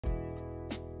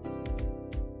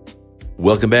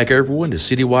Welcome back, everyone, to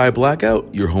Citywide Blackout,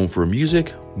 your home for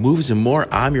music, movies, and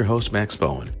more. I'm your host, Max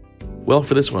Bowen. Well,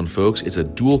 for this one, folks, it's a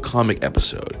dual comic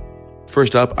episode.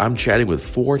 First up, I'm chatting with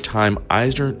four-time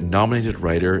Eisner-nominated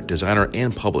writer, designer,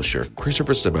 and publisher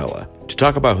Christopher Sebela to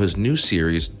talk about his new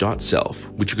series, .Self,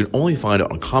 which you can only find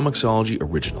on comiXology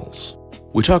Originals.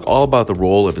 We talk all about the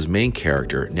role of his main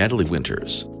character, Natalie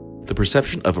Winters, the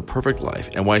perception of a perfect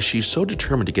life, and why she's so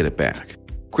determined to get it back.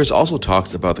 Chris also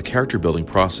talks about the character building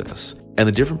process and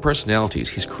the different personalities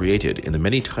he's created in the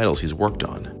many titles he's worked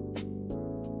on.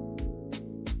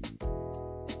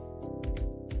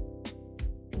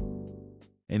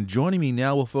 And joining me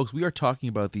now, well, folks, we are talking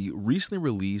about the recently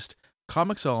released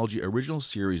comiXology original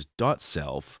series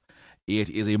 .Self. It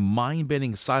is a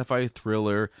mind-bending sci-fi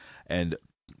thriller, and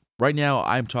right now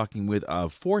I'm talking with a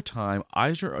four-time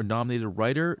Eisner-nominated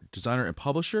writer, designer, and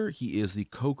publisher. He is the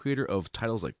co-creator of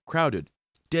titles like Crowded,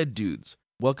 Dead Dudes,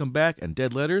 Welcome Back, and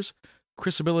Dead Letters.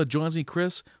 Chris Sebela joins me.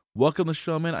 Chris, welcome to the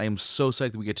show, man. I am so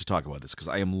psyched that we get to talk about this because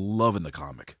I am loving the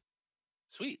comic.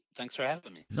 Sweet. Thanks for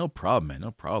having me. No problem, man.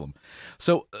 No problem.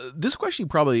 So this question you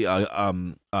probably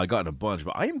gotten a bunch,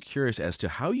 but I am curious as to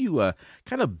how you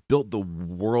kind of built the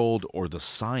world or the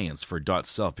science for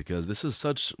 .Self, because this is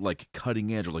such like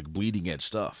cutting edge or like bleeding edge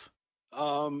stuff.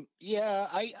 Yeah,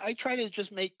 I try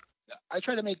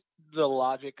to make the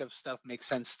logic of stuff make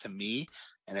sense to me,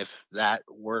 and if that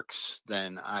works,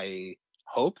 then I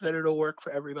hope that it'll work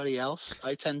for everybody else.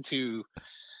 I tend to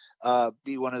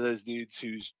be one of those dudes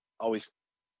who's always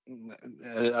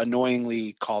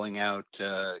annoyingly calling out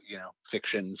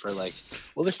fiction for like,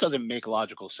 well, this doesn't make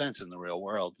logical sense in the real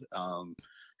world, and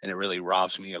it really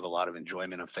robs me of a lot of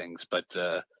enjoyment of things. But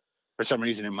for some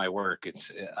reason in my work,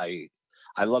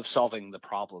 I love solving the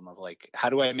problem of like, how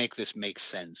do I make this make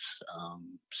sense?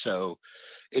 So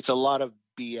it's a lot of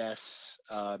BS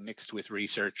mixed with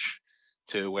research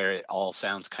to where it all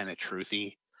sounds kind of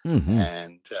truthy. Mm-hmm.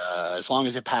 And as long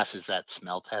as it passes that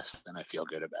smell test, then I feel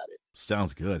good about it.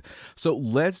 Sounds good. So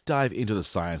let's dive into the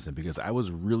science then, because I was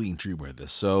really intrigued by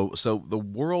this. So the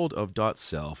world of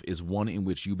 .Self is one in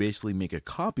which you basically make a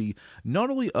copy not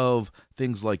only of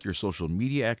things like your social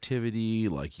media activity,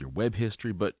 like your web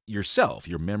history, but yourself,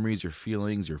 your memories, your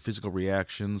feelings, your physical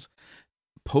reactions.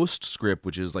 Postscript,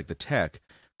 which is like the tech,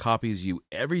 copies you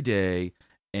every day.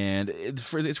 And it's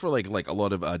for like a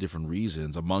lot of different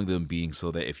reasons, among them being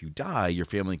so that if you die, your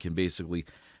family can basically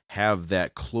have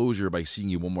that closure by seeing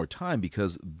you one more time,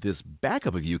 because this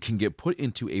backup of you can get put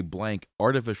into a blank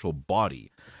artificial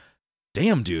body.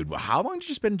 Damn, dude, how long did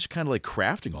you spend kind of like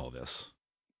crafting all this?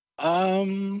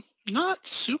 Not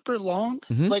super long.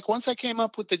 Mm-hmm. Like once I came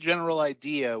up with the general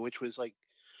idea, which was like,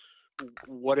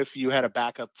 what if you had a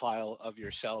backup file of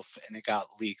yourself and it got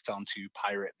leaked onto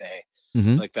Pirate Bay?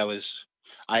 Mm-hmm. Like that was...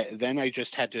 I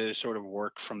just had to sort of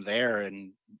work from there,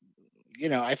 and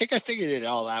I think I figured it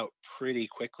all out pretty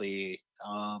quickly.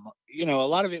 A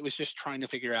lot of it was just trying to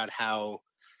figure out how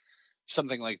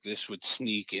something like this would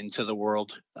sneak into the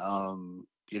world.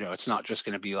 It's not just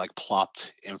going to be like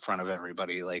plopped in front of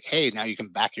everybody like, hey, now you can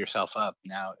back yourself up.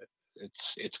 Now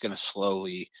it's going to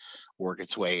slowly work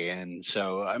its way in.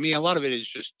 So I mean, a lot of it is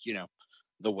just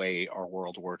the way our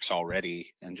world works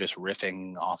already, and just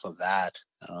riffing off of that.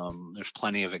 There's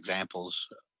plenty of examples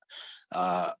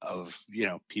of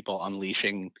people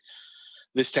unleashing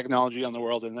this technology on the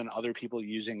world, and then other people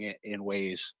using it in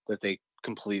ways that they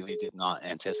completely did not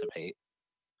anticipate.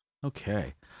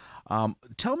 Okay.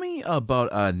 Tell me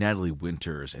about Natalie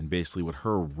Winters and basically what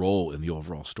her role in the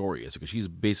overall story is, because she's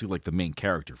basically like the main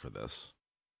character for this.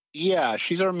 Yeah,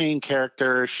 she's our main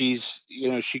character. She's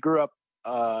she grew up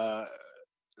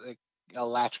like a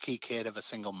latchkey kid of a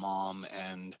single mom,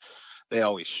 and they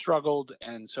always struggled.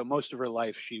 And so most of her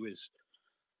life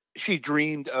she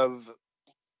dreamed of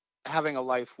having a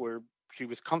life where she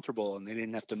was comfortable and they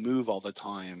didn't have to move all the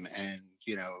time. And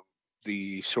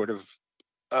the sort of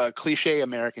cliche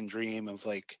American dream of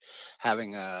like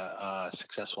having a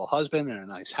successful husband and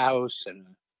a nice house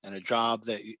and a job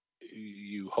that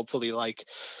you hopefully like.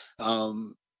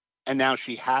 And now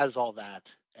she has all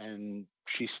that, and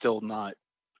she's still not,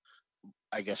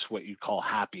 I guess, what you'd call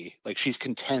happy. Like she's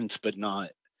content, but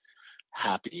not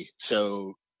happy.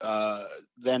 So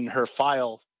then her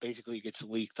file basically gets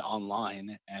leaked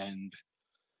online, and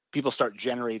people start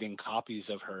generating copies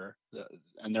of her,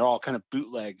 and they're all kind of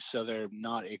bootlegs. So they're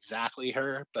not exactly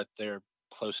her, but they're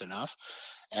close enough.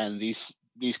 And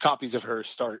these copies of her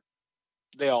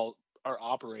they all are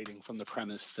operating from the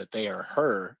premise that they are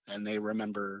her, and they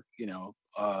remember,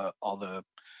 all the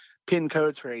PIN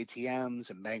codes for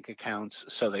ATMs and bank accounts.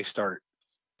 So they start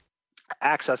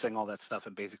accessing all that stuff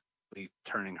and basically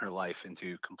turning her life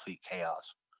into complete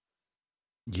chaos.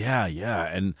 Yeah, yeah,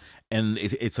 and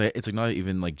it's like not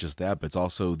even like just that, but it's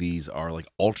also these are like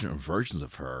alternate versions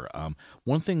of her.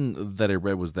 One thing that I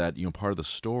read was that part of the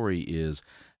story is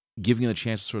giving you the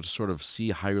chance to sort of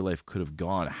see how your life could have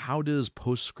gone. How does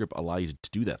Postscript allow you to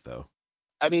do that though?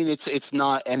 I mean, it's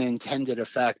not an intended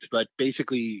effect, but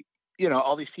basically,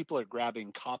 all these people are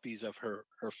grabbing copies of her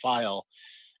file,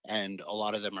 and a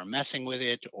lot of them are messing with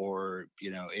it, or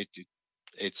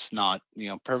it's not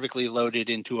perfectly loaded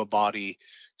into a body.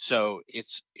 So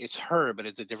it's her, but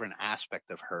it's a different aspect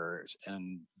of hers.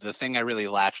 And the thing I really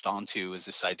latched onto is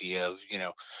this idea of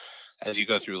as you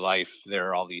go through life, there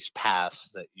are all these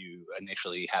paths that you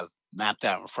initially have mapped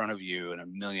out in front of you, and a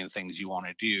million things you want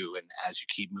to do. And as you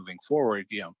keep moving forward,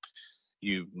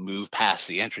 you move past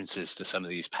the entrances to some of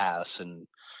these paths, and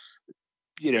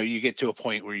you get to a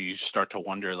point where you start to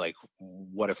wonder, like,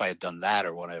 what if I had done that,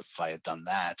 or what if I had done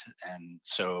that? And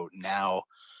so now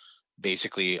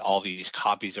basically all these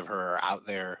copies of her are out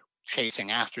there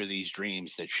chasing after these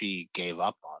dreams that she gave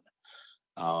up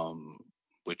on,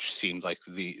 which seemed like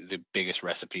the biggest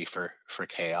recipe for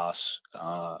chaos.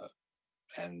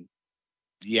 And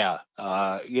yeah,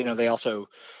 they also,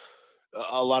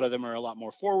 a lot of them are a lot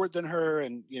more forward than her,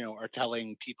 and are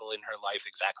telling people in her life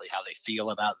exactly how they feel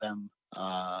about them.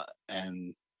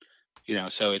 And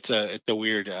so it's a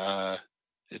weird,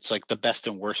 it's like the best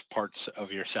and worst parts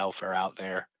of yourself are out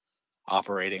there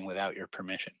operating without your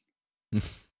permission.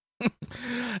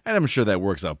 And I'm sure that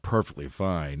works out perfectly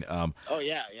fine. Oh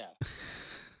yeah, yeah.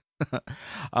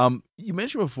 You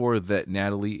mentioned before that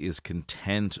Natalie is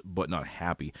content but not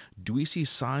happy. Do we see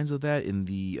signs of that in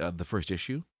the first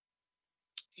issue?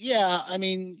 Yeah, I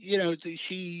mean,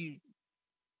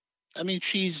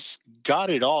 she's got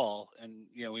it all, and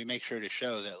we make sure to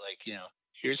show that, like,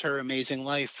 here's her amazing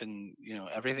life, and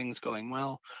everything's going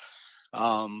well.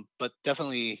 But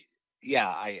definitely, yeah,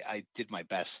 I did my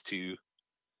best to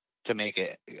make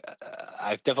it.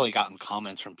 I've definitely gotten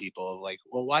comments from people like,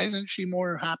 well, why isn't she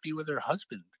more happy with her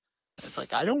husband? It's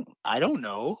like, I don't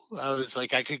know. I was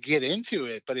like, I could get into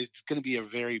it, but it's going to be a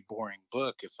very boring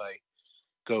book if I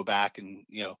go back and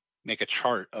make a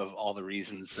chart of all the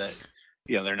reasons that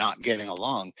they're not getting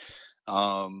along.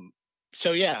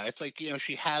 So yeah, it's like,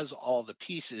 she has all the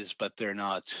pieces, but they're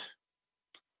not,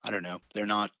 I don't know, they're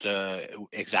not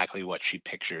exactly what she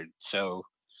pictured. So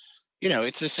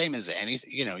it's the same as anything.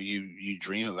 You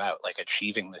dream about, like,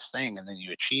 achieving this thing, and then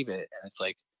you achieve it, and it's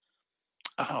like,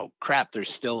 oh crap, there's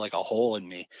still like a hole in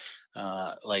me.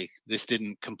 Like, this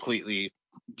didn't completely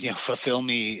fulfill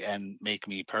me and make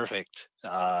me perfect.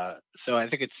 So I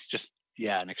think it's just,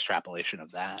 yeah, an extrapolation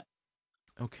of that.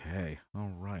 Okay,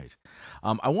 all right.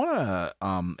 I want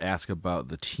to ask about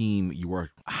the team you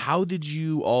worked. How did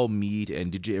you all meet,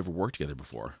 and did you ever work together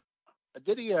before?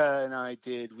 Didia and I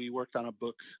did. We worked on a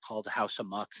book called House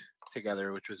Amok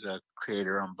together, which was a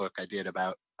creator-owned book I did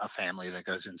about a family that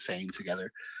goes insane together.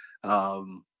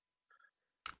 Um,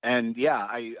 and yeah,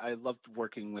 I loved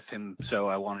working with him, so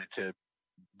I wanted to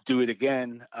do it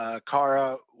again.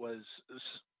 Kara was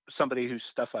somebody whose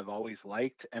stuff I've always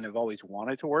liked and have always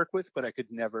wanted to work with, but I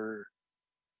could never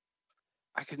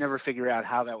figure out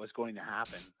how that was going to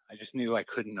happen. I just knew I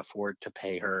couldn't afford to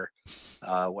pay her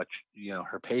what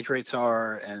her page rates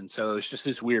are, and so it was just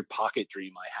this weird pocket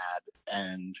dream I had.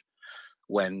 And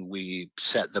when we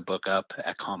set the book up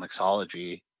at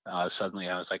comiXology, suddenly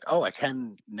I was like, oh, I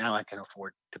can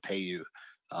afford to pay you.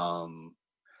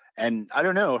 And I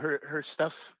don't know, her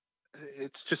stuff,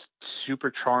 it's just super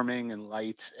charming and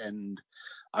light, and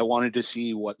I wanted to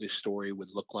see what this story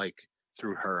would look like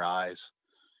through her eyes.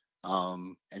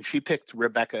 And she picked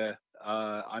Rebecca.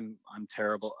 I'm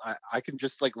terrible. I can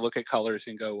just, like, look at colors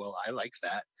and go, well, I like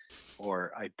that,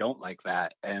 or I don't like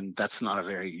that, and that's not a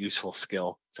very useful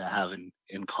skill to have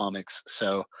in comics.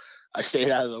 So I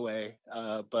stayed out of the way.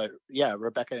 But yeah,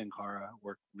 Rebecca and Kara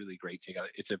work really great together.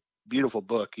 It's a beautiful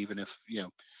book, even if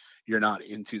you're not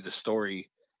into the story.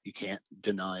 You can't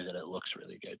deny that it looks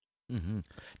really good.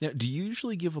 Now, do you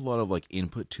usually give a lot of like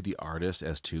input to the artist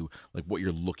as to like what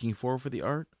you're looking for the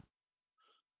art?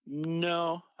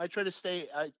 No, I try to stay.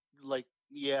 I like,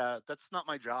 yeah, that's not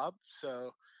my job.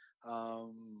 So,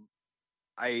 um,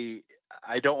 I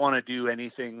I don't want to do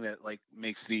anything that, like,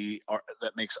 makes the art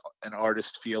that makes an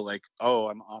artist feel like, oh,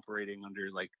 I'm operating under,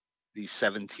 like, these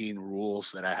 17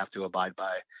 rules that I have to abide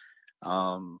by.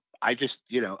 I just,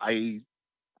 I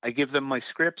give them my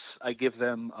scripts. I give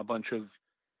them a bunch of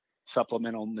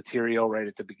supplemental material right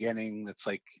at the beginning. That's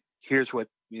like, here's what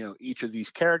each of these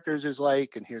characters is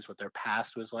like, and here's what their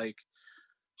past was like.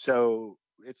 So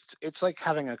it's like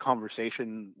having a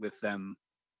conversation with them,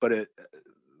 but it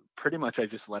pretty much I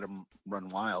just let them run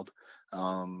wild,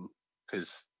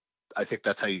 because I think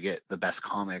that's how you get the best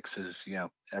comics is,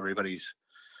 everybody's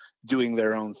doing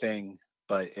their own thing,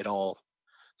 but it all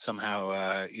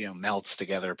somehow, melts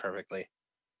together perfectly.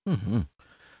 Hmm.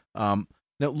 Um,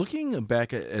 Now, looking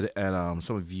back at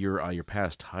some of your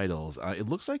past titles, it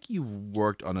looks like you've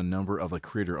worked on a number of like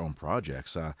creator-owned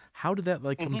projects. How did that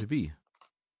like come Hmm. to be?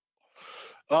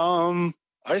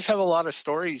 I just have a lot of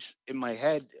stories in my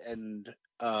head, and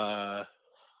I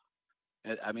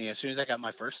mean, as soon as I got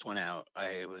my first one out,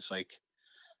 I was like,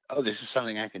 "Oh, this is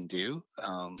something I can do.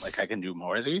 Like I can do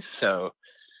more of these." So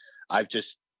I've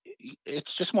just,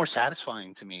 it's just more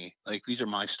satisfying to me. Like these are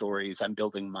my stories. I'm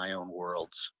building my own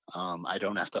worlds. I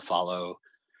don't have to follow,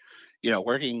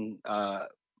 working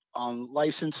on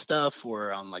licensed stuff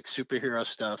or on like superhero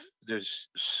stuff. There's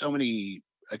so many,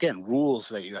 again, rules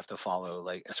that you have to follow.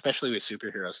 Like especially with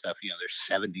superhero stuff, there's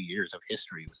 70 years of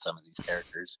history with some of these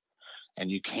characters,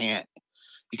 and you can't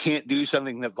do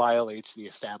something that violates the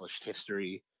established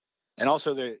history. And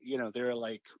also there are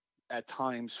like at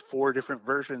times four different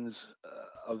versions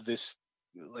of this.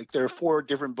 Like there are four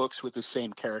different books with the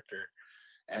same character,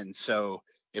 and so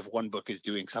if one book is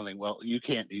doing something, well, you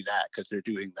can't do that because they're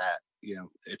doing that.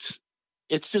 It's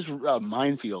just a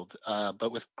minefield.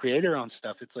 But with creator owned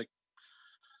stuff, it's like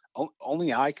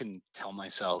only I can tell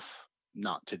myself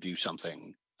not to do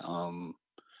something. And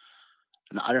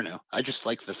I don't know. I just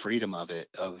like the freedom of it,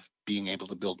 of being able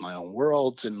to build my own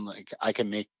worlds, and like I can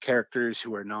make characters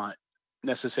who are not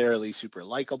necessarily super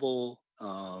likable.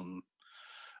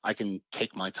 I can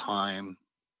take my time.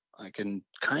 I can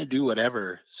kind of do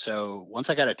whatever. So once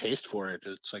I got a taste for it,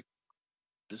 it's like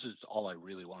this is all I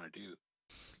really want to do.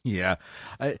 Yeah,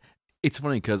 I. It's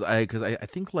funny because I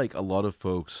think like a lot of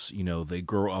folks, they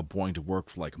grow up wanting to work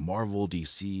for like Marvel,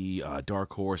 DC,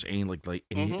 Dark Horse, and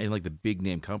Hmm. and like the big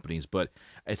name companies. But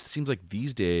it seems like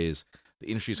these days the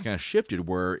industry's kind of shifted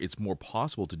where it's more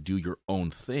possible to do your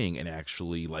own thing and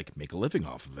actually like make a living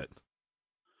off of it.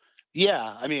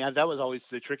 Yeah, I mean that was always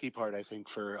the tricky part. I think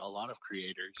for a lot of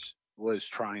creators was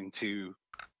trying to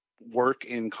work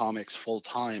in comics full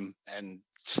time and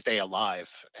stay alive.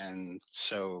 And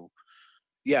so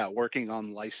yeah, working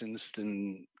on licensed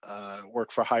and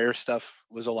work for hire stuff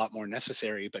was a lot more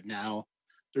necessary. But now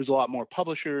there's a lot more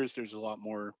publishers. There's a lot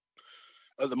more.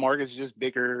 The market's just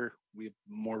bigger. We have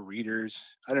more readers.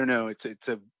 I don't know. It's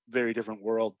a very different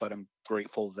world, but I'm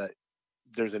grateful that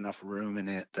there's enough room in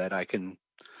it that I can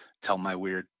tell my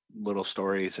weird little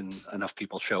stories and enough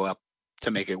people show up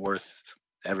to make it worth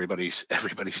everybody's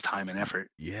time and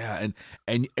effort. Yeah,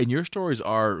 and your stories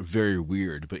are very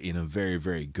weird, but in a very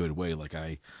very good way. Like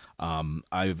I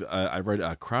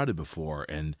read Crowded before,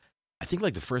 and I think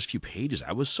like the first few pages,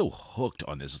 I was so hooked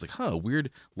on this. It's like, huh,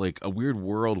 weird, like a weird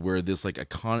world where this like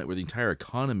where the entire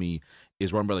economy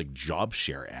is run by like job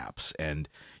share apps, and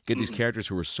you get these Mhm. characters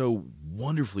who are so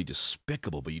wonderfully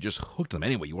despicable, but you just hooked them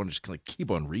anyway. You want to just like keep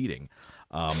on reading.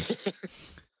 Um,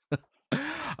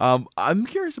 I'm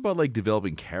curious about like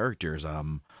developing characters.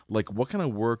 Like what kind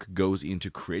of work goes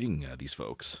into creating these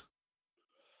folks?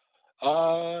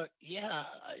 Yeah,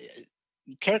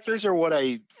 characters are what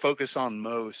I focus on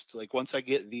most. Like once I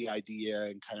get the idea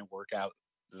and kind of work out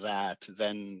that,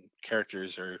 then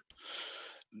characters are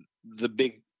the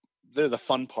big, they're the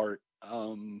fun part.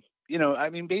 I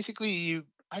mean, basically,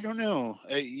 I don't know,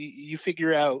 you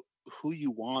figure out who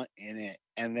you want in it,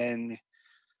 and then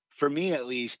for me at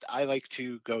least, I like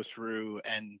to go through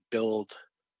and build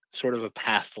sort of a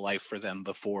past life for them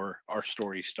before our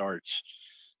story starts.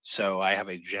 So I have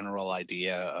a general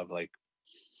idea of like,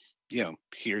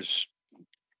 here's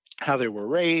how they were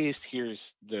raised,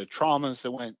 here's the traumas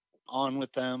that went on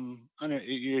with them. I don't,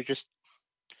 you're just,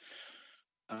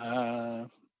 I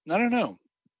don't know.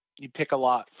 You pick a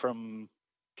lot from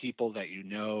people that you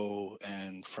know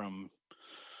and from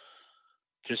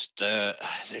just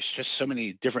there's just so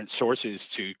many different sources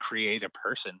to create a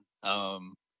person.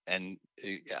 And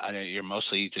I know you're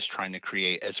mostly just trying to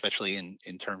create, especially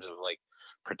in terms of like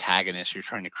protagonists, you're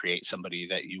trying to create somebody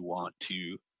that you want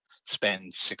to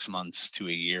spend 6 months to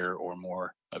a year or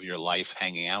more of your life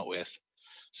hanging out with.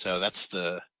 So that's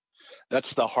the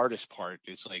hardest part.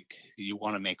 It's like you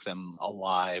want to make them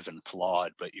alive and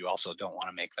flawed, but you also don't want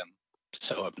to make them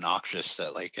so obnoxious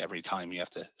that like every time you have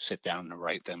to sit down and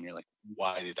write them, you're like,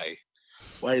 why did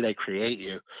I create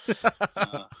you?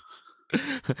 Uh,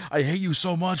 I hate you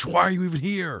so much. Why are you even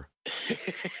here?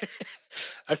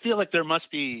 I feel like there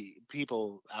must be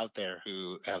people out there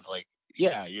who have like,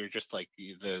 yeah, you're just like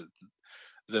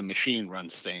the machine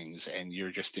runs things, and you're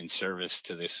just in service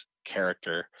to this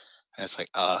character, and it's like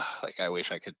I wish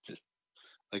I could just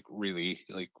like really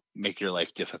like make your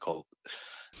life difficult.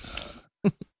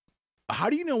 Uh, How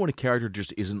do you know when a character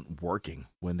just isn't working,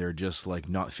 when they're just like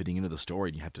not fitting into the story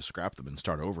and you have to scrap them and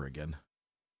start over again?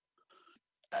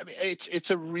 I mean, it's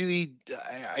a really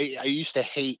I used to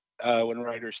hate when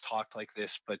writers talked like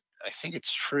this, but I think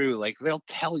it's true. Like they'll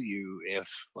tell you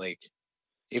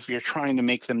if you're trying to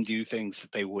make them do things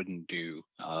that they wouldn't do.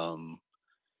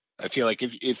 I feel like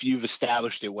if you've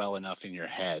established it well enough in your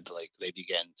head, like they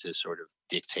begin to sort of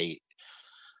dictate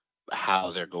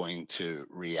how they're going to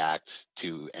react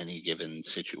to any given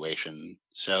situation.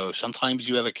 So sometimes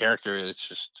you have a character that's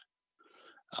just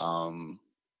um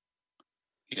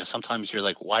sometimes you're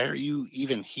like, why are you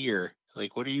even here?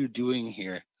 Like, what are you doing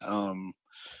here?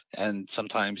 And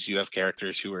sometimes you have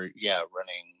characters who are,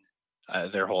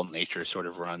 running, their whole nature sort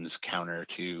of runs counter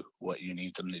to what you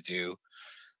need them to do.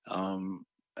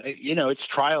 It's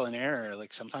trial and error.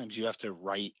 Like sometimes you have to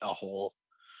write a whole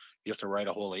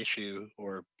issue,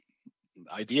 or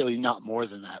ideally not more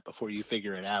than that before you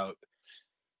figure it out.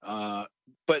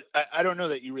 But I don't know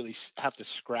that you really have to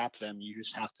scrap them. You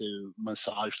just have to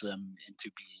massage them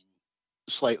into being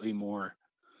slightly more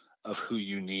of who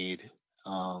you need.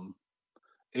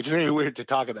 It's very weird to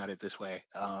talk about it this way.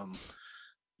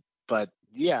 But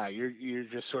yeah, you're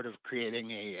just sort of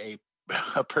creating a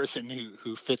person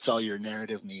who fits all your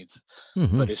narrative needs,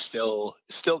 Hmm. but is still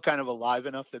kind of alive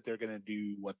enough that they're going to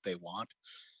do what they want.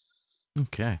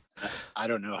 Okay. I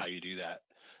don't know how you do that.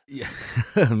 Yeah,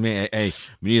 man. Hey,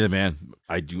 me neither, man.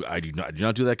 I do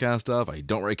not do that kind of stuff. I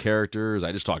don't write characters.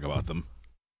 I just talk about them.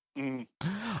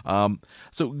 Mm,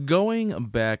 So going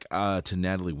back to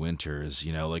Natalie Winters,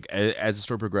 like as the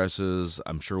story progresses,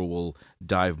 I'm sure we'll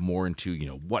dive more into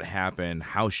what happened,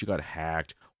 how she got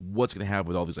hacked, what's going to happen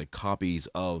with all these like copies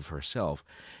of herself.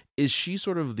 Is she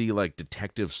sort of the like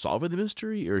detective solving the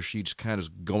mystery, or is she just kind of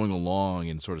just going along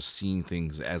and sort of seeing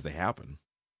things as they happen?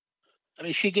 I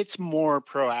mean, she gets more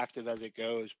proactive as it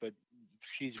goes, but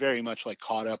she's very much like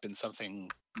caught up in something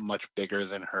much bigger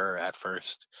than her at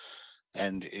first,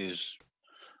 and is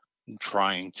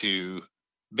trying to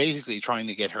trying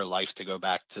to get her life to go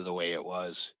back to the way it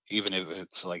was, even if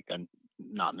it's like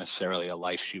not necessarily a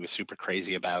life she was super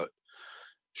crazy about.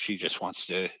 She just wants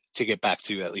to get back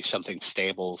to at least something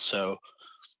stable. So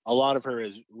a lot of her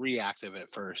is reactive at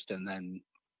first, and then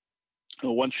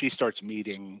once she starts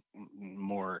meeting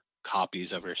more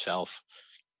copies of herself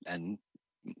and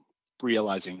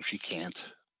realizing she can't,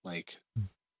 like,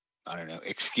 I don't know,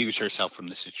 excuse herself from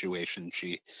the situation,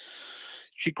 she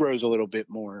grows a little bit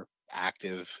more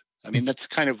active. I mean, that's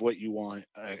kind of what you want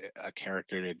a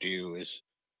character to do, is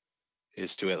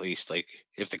to at least, like,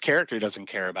 if the character doesn't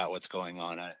care about what's going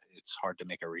on, it's hard to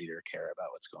make a reader care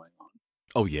about what's going on.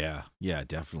 Oh yeah, yeah,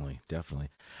 definitely, definitely.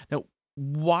 Now,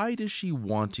 why does she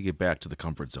want to get back to the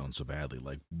comfort zone so badly?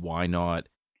 Like, why not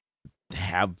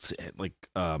have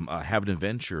have an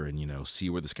adventure and see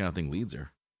where this kind of thing leads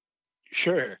her?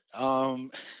 Sure.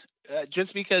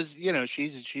 Just because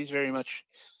she's very much,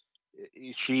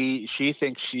 she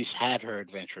thinks she's had her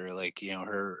adventure. Like,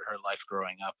 her life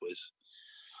growing up was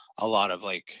a lot of,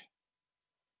 like,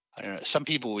 I don't know, some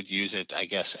people would use it, I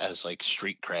guess, as like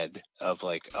street cred of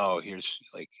like, oh, here's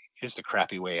the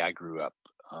crappy way I grew up,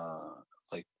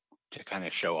 like, to kind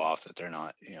of show off that they're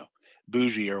not,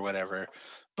 bougie or whatever.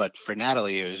 But for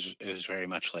Natalie, it was very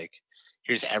much like,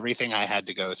 here's everything I had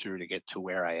to go through to get to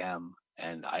where I am,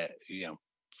 and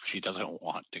she doesn't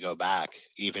want to go back,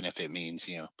 even if it means,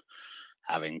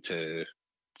 having to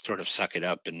sort of suck it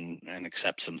up and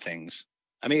accept some things.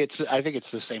 I mean, I think it's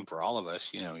the same for all of us.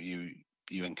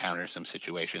 You encounter some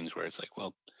situations where it's like,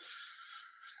 well,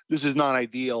 this is not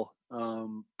ideal,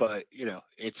 but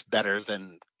it's better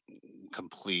than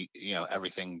complete,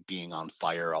 everything being on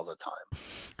fire all the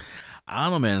time. I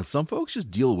don't know, man. Some folks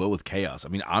just deal well with chaos. I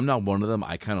mean, I'm not one of them.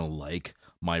 I kind of like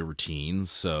my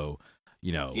routines, so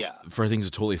Yeah, for things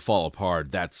to totally fall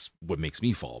apart, that's what makes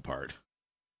me fall apart.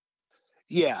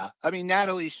 yeah. I mean,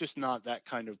 Natalie's just not that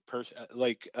kind of person.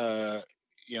 Like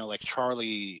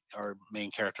Charlie, our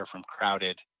main character from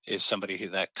Crowded, is somebody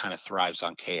that kind of thrives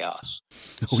on chaos.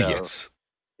 Oh So yes.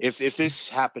 if this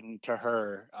happened to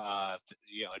her,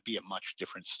 it'd be a much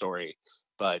different story.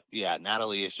 But yeah,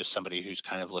 Natalie is just somebody who's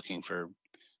kind of looking for,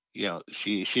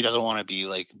 she doesn't want to be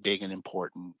like big and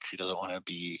important. She doesn't want to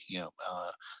be,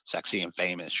 sexy and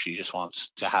famous. She just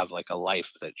wants to have like a life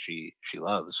that she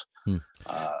loves, Hmm.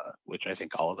 which I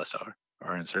think all of us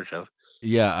are in search of.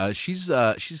 Yeah, she's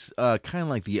kind of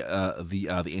like the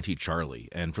anti Charlie,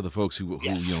 and for the folks who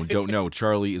Yes. don't know,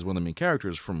 Charlie is one of the main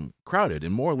characters from Crowded,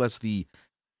 and more or less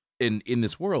in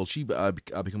this world, she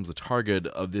becomes the target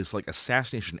of this like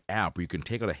assassination app where you can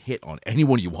take out a hit on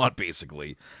anyone you want,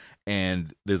 basically.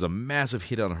 And there's a massive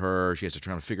hit on her. She has to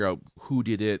try to figure out who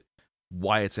did it,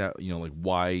 why it's at, like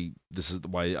why this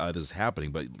is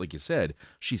happening. But like you said,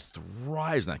 she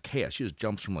thrives in that chaos. She just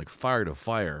jumps from like fire to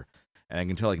fire, and I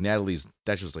can tell like Natalie's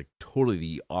that's just like totally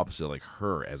the opposite, like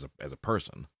her as a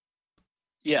person.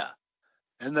 Yeah,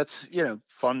 and that's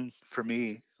fun for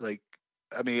me. Like,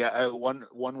 I mean,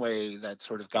 one way that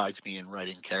sort of guides me in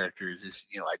writing characters is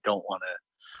I don't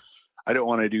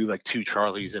want to do like two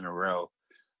Charlies in a row,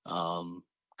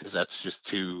 because that's just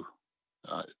too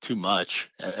much,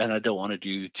 and I don't want to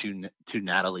do two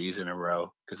Natalies in a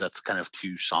row because that's kind of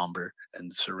too somber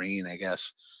and serene, I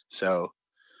guess. So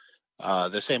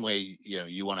the same way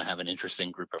you want to have an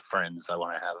interesting group of friends, I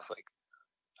want to have like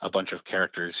a bunch of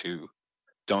characters who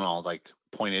don't all like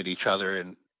point at each other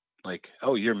and like,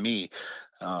 oh, you're me.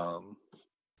 Um,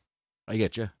 I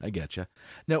get you. I get you.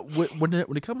 Now, when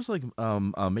it comes to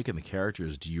like making the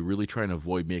characters, do you really try and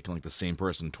avoid making like the same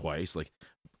person twice, like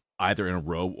either in a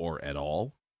row or at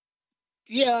all?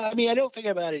 yeah, I mean, I don't think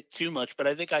about it too much, but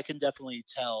I think I can definitely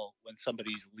tell when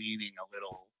somebody's leaning a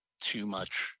little too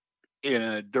much in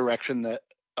a direction that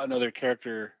another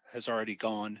character has already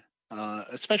gone.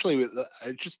 Especially with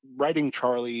just writing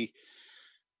Charlie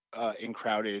in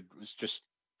Crowded was just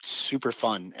super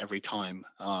fun every time.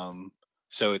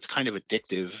 So it's kind of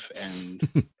addictive, and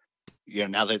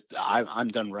now that I'm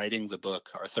done writing the book,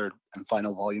 our third and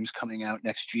final volume's coming out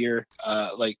next year.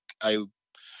 Like I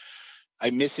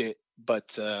miss it,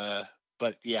 but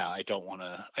yeah, I don't want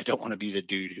to be the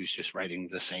dude who's just writing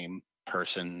the same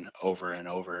person over and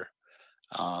over.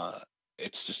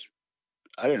 It's just,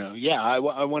 I don't know. Yeah, I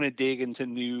want to dig into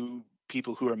new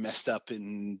people who are messed up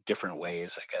in different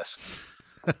ways, I guess.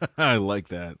 I like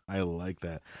that. I like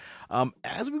that.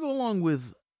 As we go along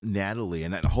with Natalie,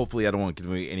 and hopefully I don't want to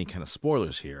give away any kind of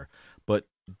spoilers here, but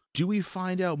do we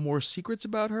find out more secrets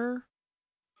about her?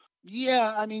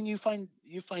 Yeah, I mean, you find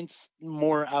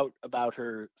more out about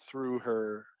her through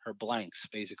her blanks.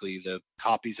 Basically, the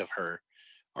copies of her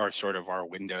are sort of our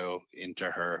window into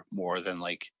her more than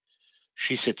like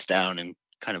she sits down and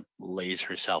kind of lays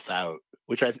herself out,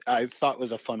 which I thought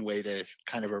was a fun way to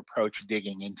kind of approach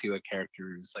digging into a character.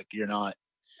 It's like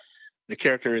the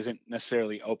character isn't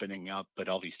necessarily opening up, but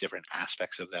all these different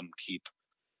aspects of them keep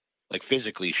like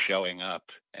physically showing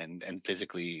up and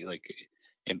physically like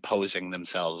imposing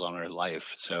themselves on her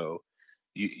life. So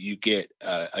you get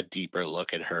a deeper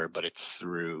look at her, but it's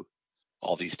through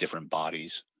all these different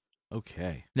bodies.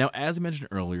 Okay. Now, as I mentioned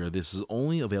earlier, this is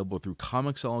only available through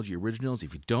comiXology Originals.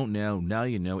 If you don't know, now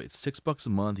you know. It's $6 a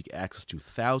month. You get access to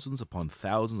thousands upon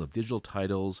thousands of digital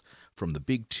titles from the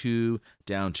big two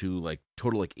down to like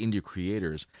total like indie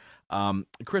creators.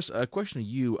 Chris, a question to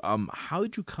you. How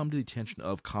did you come to the attention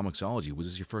of comiXology? Was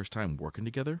this your first time working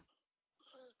together?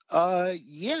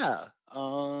 Yeah.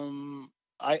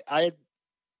 I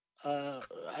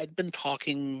I'd been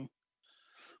talking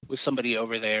with somebody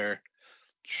over there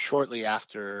shortly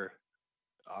after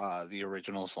the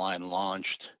originals line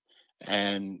launched,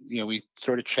 and we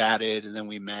sort of chatted, and then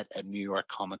we met at New York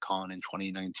Comic Con in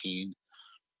 2019,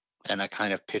 and I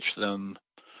kind of pitched them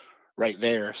right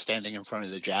there, standing in front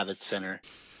of the Javits Center,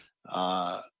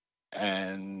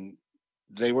 and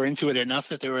they were into it enough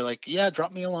that they were like, "Yeah,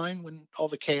 drop me a line when all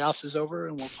the chaos is over,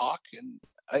 and we'll talk." And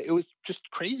it was just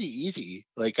crazy easy.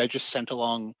 Like I just sent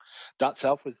along.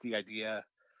 Self was the idea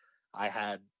I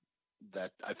had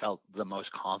that I felt the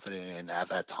most confident in at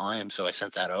that time. So I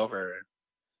sent that over. And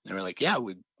they were like, "Yeah,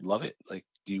 we'd love it. Like,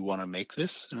 do you want to make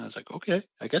this?" And I was like, "Okay,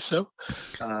 I guess so."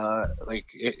 Like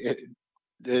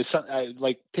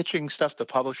like pitching stuff to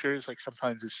publishers. Like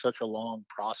sometimes it's such a long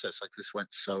process. Like this went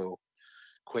so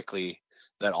quickly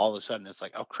that all of a sudden it's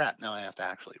like, "Oh crap! Now I have to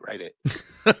actually write it."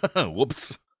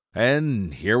 Whoops.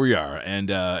 And here we are. And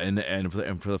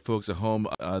for the folks at home,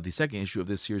 the second issue of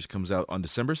this series comes out on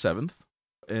December 7th.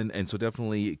 And so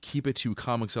definitely keep it to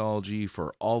comiXology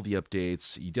for all the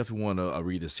updates. You definitely want to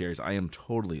read this series. I am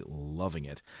totally loving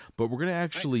it. But we're going to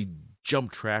actually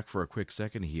jump track for a quick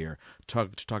second here to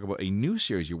talk about a new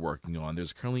series you're working on.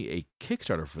 There's currently a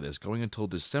Kickstarter for this going until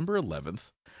December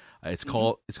 11th. It's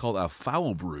called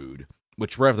Foulbrood,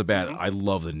 which right off the bat, I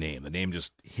love the name. The name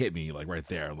just hit me like right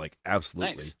there. Like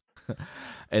absolutely. Nice.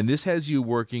 And this has you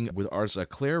working with artist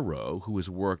Claire Roe, who has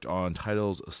worked on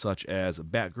titles such as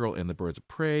Batgirl and the Birds of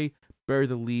Prey, Bury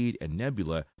the Lead, and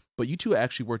Nebula. But you two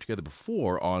actually worked together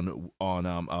before on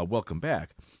Welcome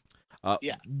Back.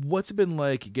 Yeah. What's it been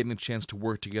like getting a chance to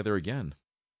work together again?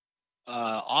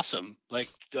 Awesome. Like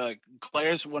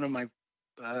Claire's one of my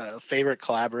favorite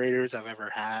collaborators I've ever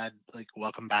had. Like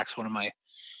Welcome Back's one of my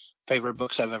favorite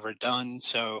books I've ever done.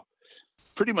 So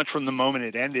pretty much from the moment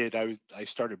it ended, I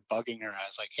started bugging her. I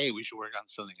was like, "Hey, we should work on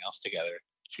something else together."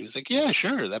 she was like, yeah,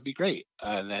 sure, that'd be great.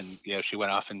 And then she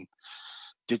went off and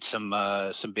did some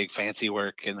big fancy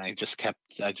work, and I just kept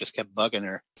bugging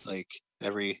her like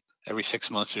every 6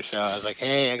 months or so. I was like,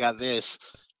 hey, I got this.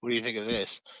 What do you think of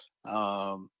this?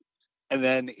 And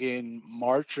then in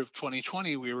March of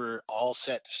 2020, we were all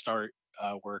set to start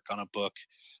work on a book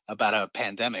about a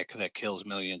pandemic that kills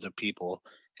millions of people.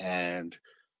 And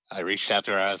I reached out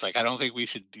to her. I was like, I don't think we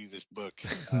should do this book.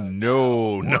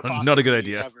 No, not a good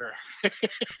idea. Ever.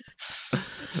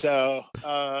 So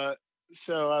I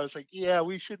was like, yeah,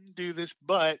 we shouldn't do this,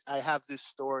 but I have this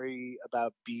story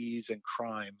about bees and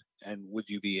crime, and would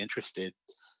you be interested?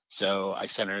 So I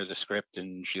sent her the script,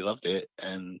 and she loved it.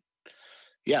 And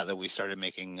yeah, then we started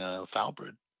making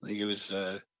Foulbrood. Like, it was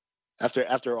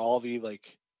after all the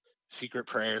like secret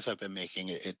prayers I've been making,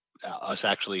 it us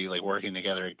actually like working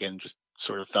together again just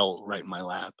sort of fell right in my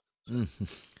lap.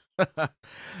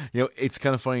 It's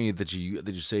kind of funny that you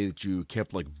say that you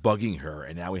kept like bugging her,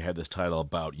 and now we have this title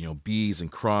about bees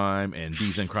and crime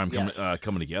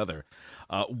coming together.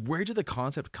 Where did the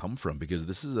concept come from? Because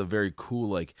this is a very cool,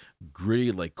 like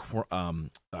gritty, like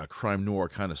crime noir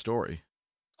kind of story.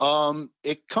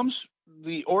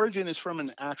 The origin is from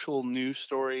an actual news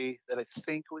story that I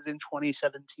think was in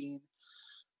 2017.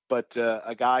 But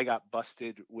a guy got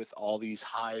busted with all these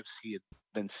hives he had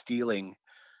been stealing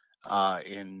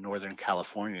in Northern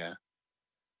California,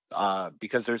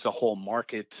 because there's a whole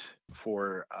market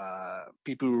for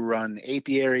people who run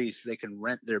apiaries. They can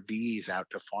rent their bees out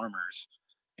to farmers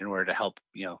in order to help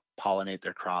pollinate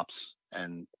their crops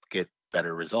and get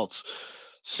better results.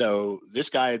 So this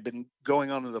guy had been going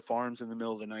onto the farms in the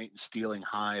middle of the night and stealing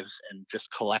hives and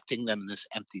just collecting them in this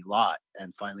empty lot.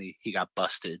 And finally he got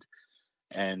busted.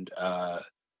 And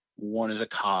one of the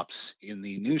cops in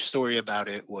the news story about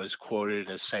it was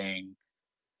quoted as saying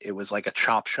it was like a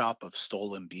chop shop of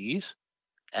stolen bees.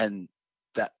 And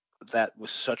that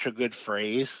was such a good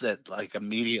phrase that like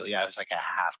immediately I was like, I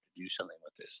have to do something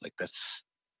with this. Like that's,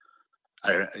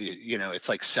 it's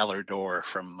like Cellar Door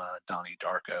from Donnie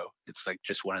Darko. It's like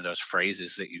just one of those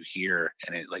phrases that you hear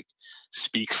and it like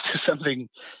speaks to something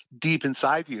deep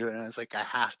inside you. And I was like, I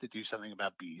have to do something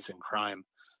about bees and crime.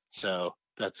 So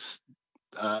that's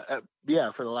for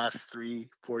the last 3-4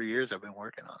 years I've been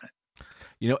working on it.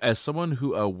 As someone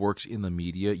who works in the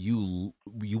media, you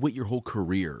wait your whole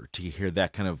career to hear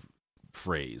that kind of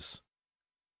phrase.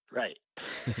 Right.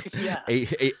 Yeah.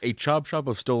 a chop shop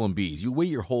of stolen bees. You wait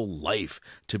your whole life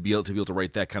to be able to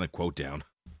write that kind of quote down.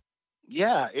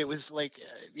 Yeah, it was like,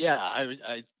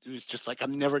 it was just like,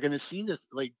 I'm never going to see this.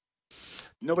 Like,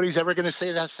 nobody's ever going to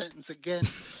say that sentence again.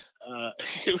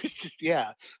 It was just,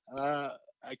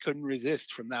 I couldn't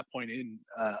resist from that point in.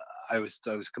 I was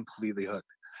completely hooked.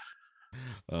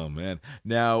 Oh man!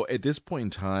 Now at this point in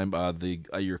time,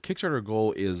 your Kickstarter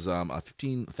goal is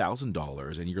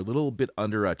 $15,000, and you're a little bit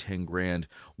under $10,000.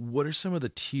 What are some of the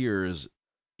tiers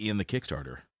in the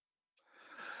Kickstarter?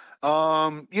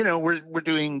 We're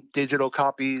doing digital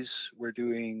copies. We're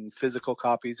doing physical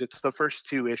copies. It's the first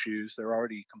 2 issues. They're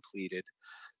already completed,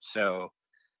 so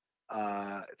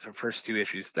it's our first 2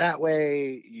 issues. That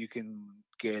way, you can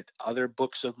get other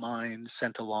books of mine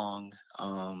sent along.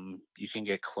 You can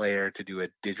get Claire to do a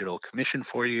digital commission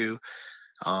for you.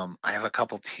 I have a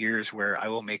couple tiers where I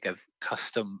will make a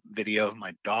custom video of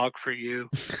my dog for you.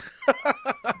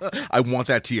 I want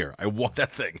that tier. I want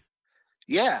that thing.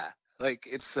 Yeah, like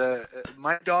it's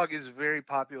my dog is very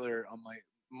popular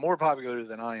more popular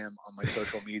than I am on my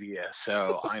social media.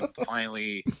 So I'm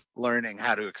finally learning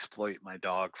how to exploit my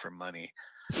dog for money.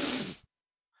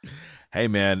 Hey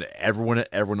man, everyone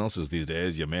else is these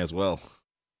days. You may as well.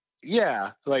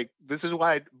 Yeah, like this is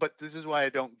why I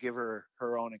don't give her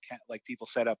own account. Like people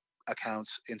set up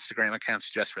accounts, Instagram accounts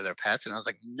just for their pets, and I was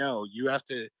like, no, you have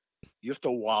to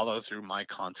wallow through my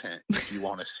content if you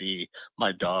want to see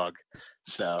my dog.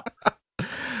 So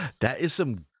that is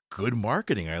some good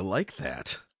marketing. I like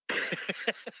that.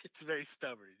 It's very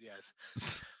stubborn,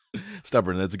 yes.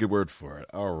 Stubborn, that's a good word for it.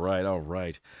 All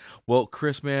right. Well,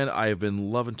 Chris, man, I've been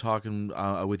loving talking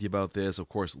with you about this. Of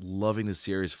course, loving the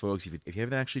series, folks. If you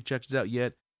haven't actually checked it out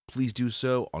yet, please do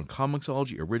so on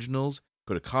comiXology Originals.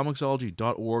 Go to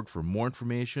comiXology.org for more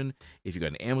information. If you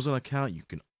got an Amazon account, you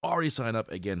can already sign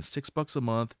up. Again, $6 a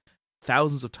month,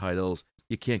 thousands of titles.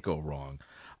 You can't go wrong.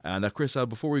 Now, Chris,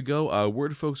 before we go, where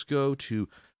do folks go to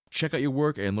check out your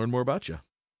work and learn more about you?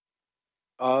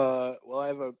 Well, I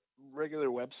have a regular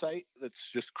website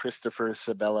that's just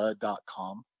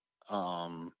ChristopherSebela.com.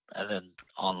 And then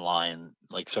online,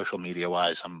 like social media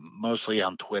wise, I'm mostly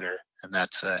on Twitter, and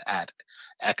that's at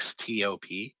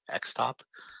XTOP, XTOP.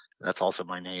 That's also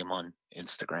my name on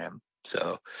Instagram.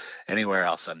 So anywhere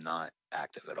else, I'm not.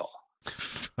 active at all.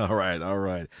 All right, all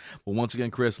right. Well, once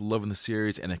again, Chris, loving the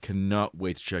series, and I cannot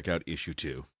wait to check out issue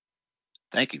 2.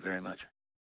 Thank you very much.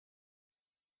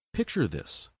 Picture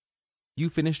this. You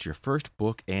finished your first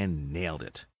book and nailed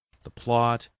it. The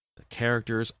plot, the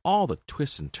characters, all the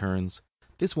twists and turns.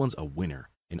 This one's a winner,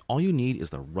 and all you need is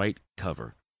the right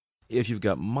cover. If you've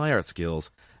got my art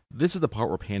skills, this is the part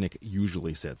where panic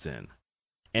usually sets in.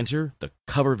 Enter the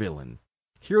cover villain,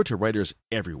 hero to writers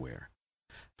everywhere.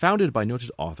 Founded by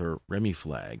noted author Remy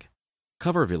Flagg,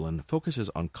 Cover Villain focuses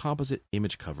on composite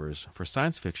image covers for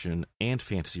science fiction and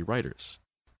fantasy writers.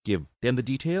 Give them the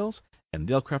details, and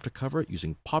they'll craft a cover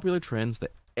using popular trends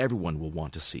that everyone will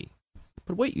want to see.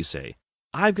 But wait, you say,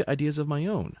 I've got ideas of my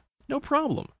own. No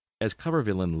problem, as Cover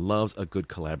Villain loves a good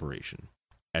collaboration.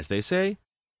 As they say,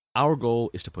 our goal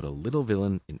is to put a little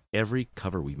villain in every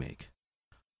cover we make.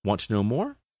 Want to know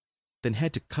more? Then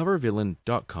head to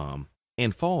covervillain.com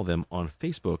and follow them on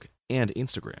Facebook and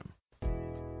Instagram.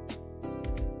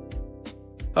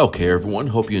 Okay, everyone,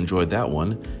 hope you enjoyed that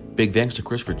one. Big thanks to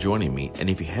Chris for joining me, and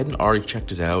if you hadn't already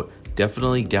checked it out,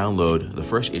 definitely download the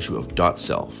first issue of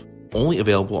 .Self, only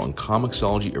available on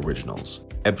comiXology Originals.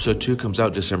 Episode 2 comes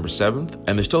out December 7th,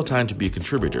 and there's still time to be a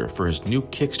contributor for his new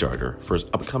Kickstarter for his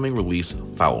upcoming release,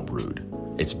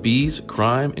 Foulbrood. It's bees,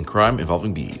 crime, and crime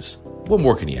involving bees. What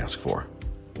more can you ask for?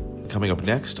 Coming up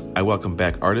next, I welcome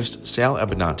back artist Sal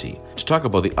Abbinanti to talk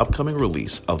about the upcoming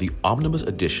release of the omnibus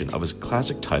edition of his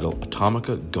classic title,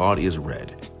 Atomika, God is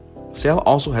Red. Sal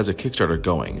also has a Kickstarter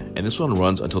going, and this one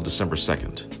runs until December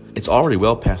 2nd. It's already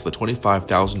well past the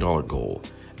 $25,000 goal,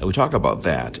 and we talk about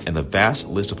that and the vast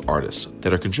list of artists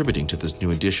that are contributing to this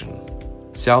new edition.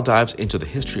 Sal dives into the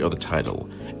history of the title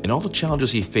and all the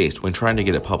challenges he faced when trying to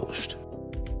get it published.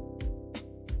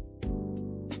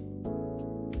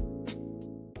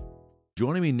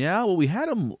 Joining me now, well, we had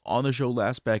him on the show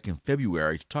last back in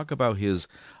February to talk about his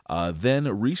then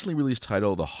recently released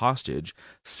title, The Hostage.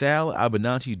 Sal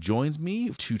Abbinanti joins me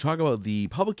to talk about the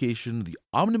publication, the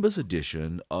omnibus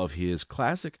edition of his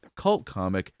classic cult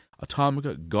comic,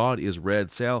 Atomika, God is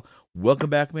Red. Sal,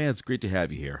 welcome back, man. It's great to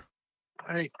have you here.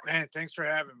 Hey, man, thanks for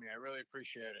having me. I really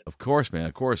appreciate it. Of course, man,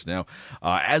 of course. Now,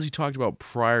 as we talked about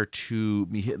prior to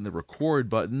me hitting the record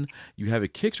button, you have a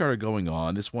Kickstarter going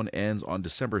on. This one ends on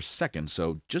December 2nd,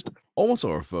 so just almost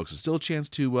over, folks. It's still a chance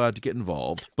to get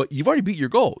involved. But you've already beat your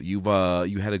goal. You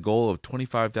had a goal of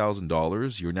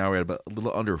 $25,000. You're now at about a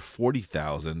little under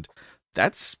 $40,000.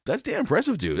 That's damn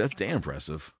impressive, dude. That's damn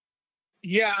impressive.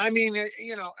 Yeah, I mean,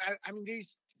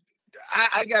 these.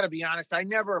 I got to be honest. I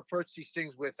never approach these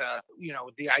things with,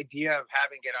 the idea of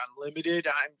having it unlimited.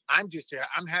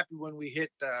 I'm happy when we hit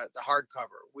the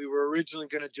hardcover. We were originally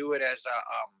going to do it as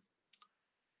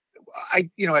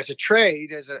as a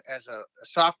trade, as a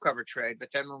softcover trade. But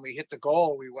then when we hit the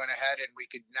goal, we went ahead and we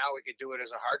could do it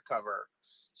as a hardcover.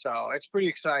 So it's pretty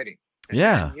exciting.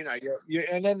 Yeah.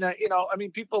 And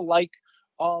then, people like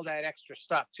all that extra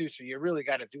stuff too, so you really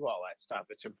got to do all that stuff.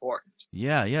 It's important.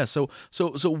 Yeah. So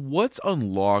what's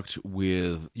unlocked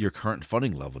with your current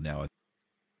funding level now?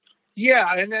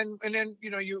 Yeah, and then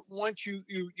you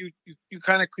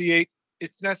kind of create.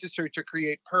 It's necessary to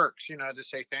create perks, to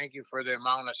say thank you for the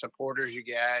amount of supporters you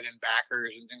get and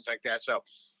backers and things like that. So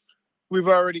we've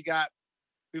opened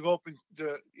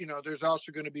there's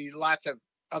also going to be lots of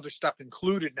other stuff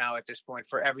included now at this point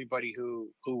for everybody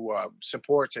who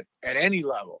supports it at any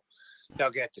level. They'll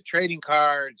get the trading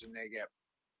cards and they get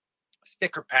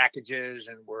sticker packages,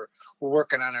 and we're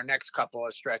working on our next couple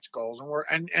of stretch goals,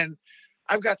 and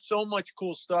I've got so much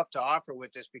cool stuff to offer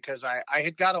with this because I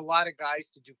had got a lot of guys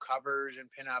to do covers and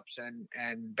pinups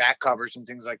and back covers and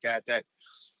things like that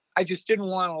I just didn't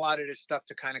want a lot of this stuff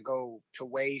to kind of go to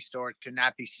waste or to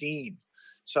not be seen.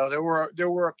 So there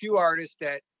were a few artists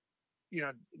that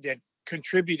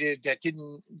contributed that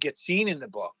didn't get seen in the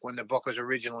book when the book was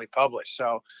originally published.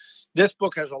 So this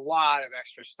book has a lot of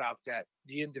extra stuff that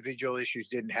the individual issues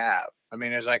didn't have. I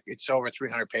mean, it's over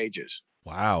 300 pages.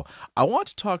 Wow. I want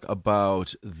to talk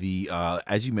about the,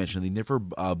 as you mentioned, the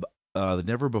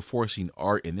never before seen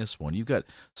art in this one. You've got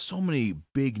so many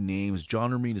big names,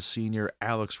 John Romita Sr.,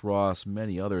 Alex Ross,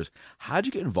 many others. How'd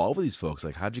you get involved with these folks?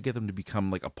 Like, how'd you get them to become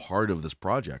like a part of this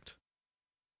project?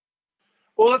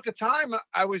 Well, at the time,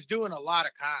 I was doing a lot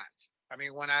of cons. I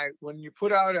mean, when I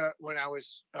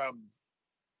was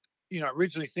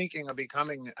originally thinking of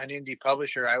becoming an indie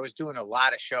publisher, I was doing a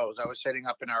lot of shows. I was setting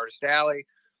up an artist alley,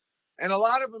 and a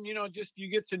lot of them, just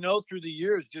you get to know through the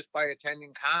years just by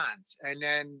attending cons. And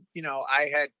then, I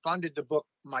had funded the book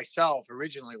myself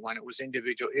originally when it was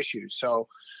individual issues. So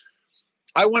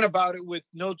I went about it with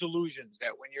no delusions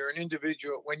that when you're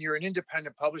an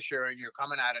independent publisher and you're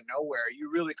coming out of nowhere,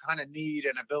 you really kind of need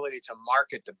an ability to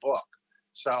market the book.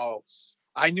 So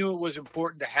I knew it was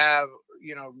important to have,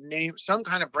 name some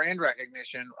kind of brand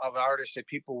recognition of artists that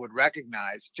people would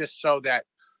recognize, just so that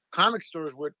comic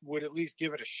stores would at least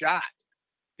give it a shot.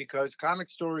 Because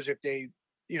comic stores, if they,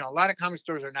 a lot of comic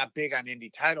stores are not big on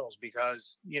indie titles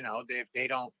because, they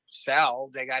don't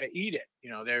sell, they got to eat it,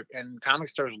 and comic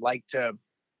stores like to,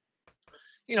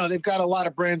 they've got a lot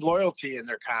of brand loyalty in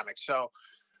their comics. So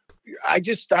I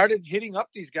just started hitting up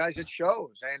these guys at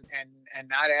shows and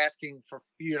not asking for,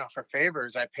 for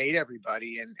favors. I paid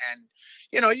everybody and,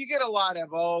 you get a lot of,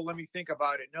 oh, let me think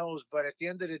about it no's, but at the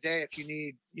end of the day, if you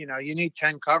need, you need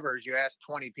 10 covers, you ask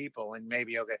 20 people and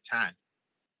maybe you'll get 10.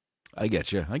 I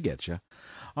get you.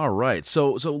 All right.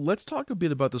 So let's talk a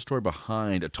bit about the story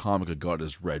behind Atomika God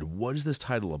is Red. What is this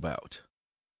title about?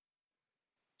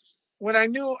 When I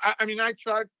knew, I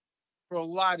tried for a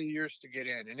lot of years to get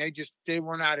in, and they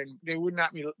wouldn't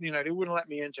let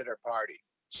me into their party.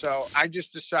 So I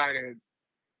just decided,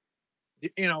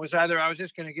 it was either I was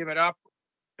just going to give it up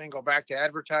and go back to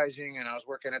advertising, and I was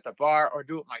working at the bar, or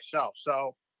do it myself.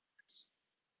 So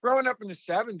growing up in the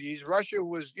 70s, Russia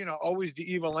was, always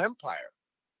the evil empire.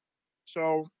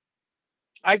 So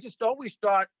I just always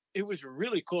thought it was a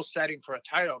really cool setting for a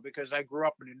title, because I grew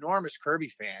up an enormous Kirby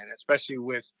fan, especially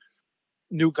with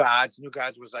New Gods. New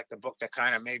Gods was like the book that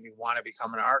kind of made me want to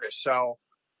become an artist. So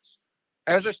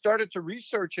as I started to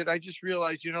research it, I just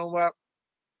realized, you know what?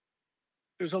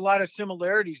 There's a lot of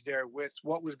similarities there with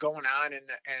what was going on and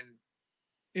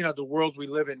the world we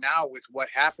live in now, with what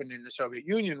happened in the Soviet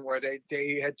Union, where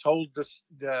they had told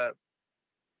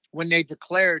when they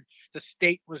declared the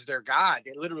state was their God,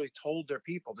 they literally told their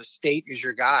people, the state is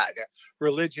your God.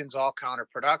 Religion's all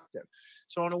counterproductive.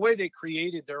 So in a way, they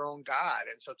created their own God.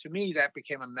 And so to me, that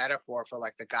became a metaphor for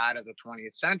like the God of the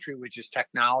 20th century, which is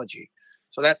technology.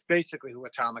 So that's basically who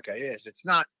Atomika is. It's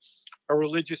not a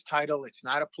religious title. It's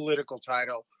not a political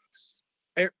title.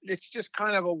 It's just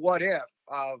kind of a what if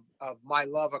of my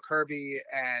love of Kirby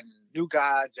and New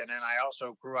Gods. And then I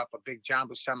also grew up a big John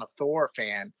Buscema Thor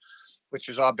fan, which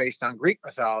was all based on Greek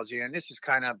mythology. And this is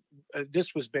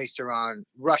this was based around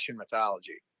Russian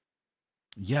mythology.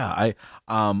 Yeah,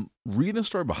 I reading the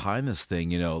story behind this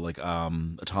thing,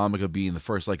 Atomika being the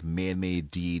first like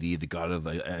man-made deity, the god of,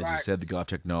 as you said, the god of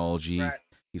technology. Right.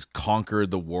 He's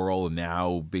conquered the world and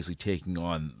now basically taking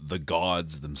on the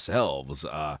gods themselves.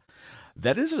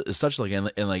 That is such like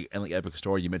and like epic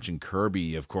story. You mentioned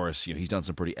Kirby, of course. He's done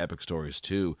some pretty epic stories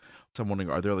too. So I'm wondering,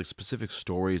 are there like specific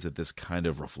stories that this kind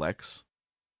of reflects?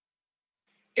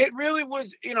 It really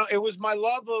was, it was my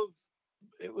love of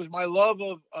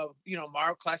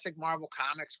classic Marvel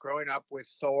comics, growing up with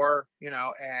Thor,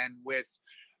 and with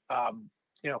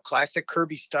classic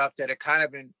Kirby stuff, that it kind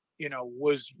of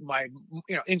was my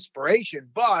inspiration.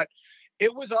 But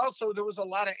it was also, there was a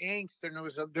lot of angst, and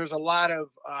there's a lot of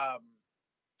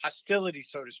hostility,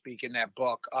 so to speak, in that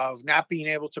book, of not being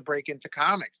able to break into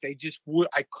comics.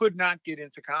 I could not get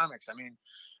into comics. I mean,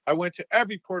 I went to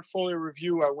every portfolio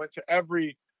review. I went to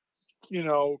every,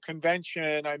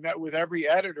 convention. I met with every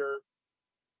editor,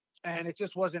 and it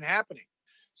just wasn't happening.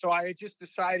 So I had just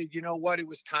decided, it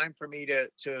was time for me to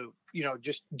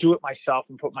just do it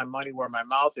myself and put my money where my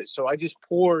mouth is. So I just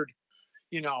poured,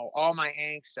 all my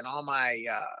angst and all my,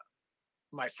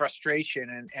 my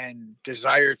frustration and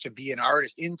desire to be an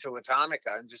artist into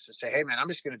Atomika, and just to say, hey man, I'm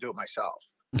just going to do it myself.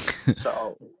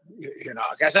 So,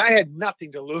 I guess I had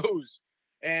nothing to lose.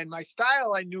 And my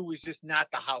style, I knew, was just not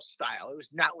the house style. It was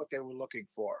not what they were looking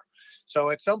for. So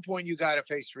at some point, you got to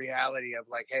face reality of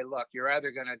like, hey, look, you're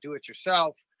either going to do it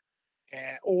yourself,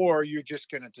 or you're just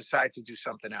going to decide to do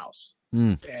something else.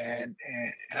 And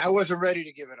I wasn't ready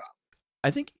to give it up.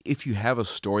 I think if you have a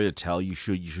story to tell, you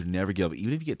should never give up.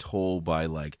 Even if you get told by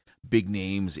like big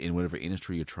names in whatever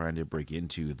industry you're trying to break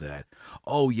into that,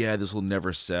 oh yeah, this will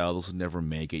never sell, this will never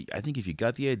make it. I think if you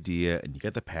got the idea and you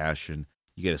got the passion,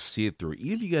 you got to see it through,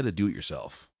 even if you got to do it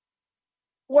yourself.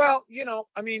 Well,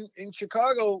 in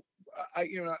Chicago, I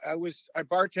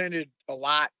bartended a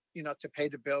lot, to pay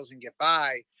the bills and get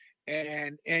by.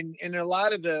 And in a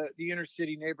lot of the inner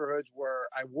city neighborhoods where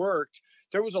I worked,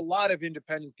 there was a lot of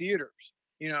independent theaters.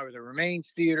 The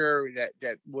Remains Theater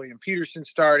that William Peterson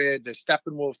started, the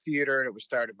Steppenwolf Theater that was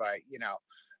started by,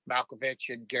 Malkovich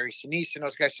and Gary Sinise and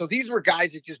those guys. So these were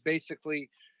guys that just basically,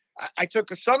 I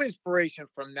took some inspiration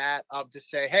from that, of to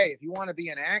say, hey, if you want to be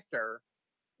an actor,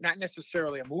 not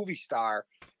necessarily a movie star,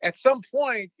 at some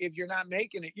point, if you're not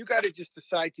making it, you got to just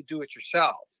decide to do it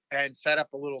yourself and set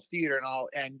up a little theater and all.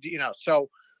 And, so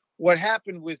what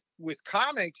happened with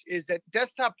comics is that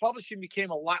desktop publishing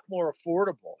became a lot more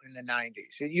affordable in the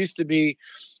 90s. It used to be,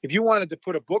 if you wanted to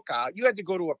put a book out, you had to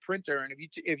go to a printer, and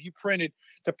if you printed,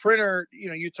 the printer,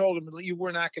 you told him you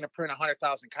were not going to print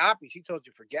 100,000 copies. He told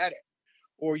you forget it,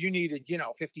 or you needed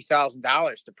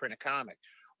 $50,000 to print a comic.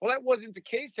 Well, that wasn't the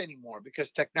case anymore because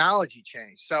technology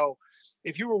changed. So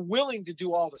if you were willing to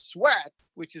do all the sweat,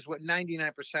 which is what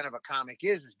 99% of a comic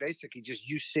is basically just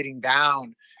you sitting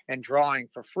down and drawing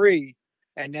for free.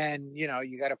 And then,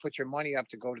 you got to put your money up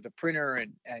to go to the printer.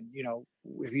 And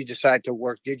if you decide to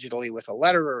work digitally with a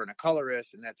letterer and a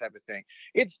colorist and that type of thing,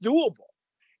 it's doable.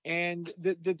 And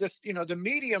the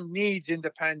medium needs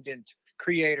independent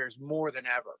creators more than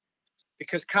ever,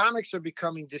 because comics are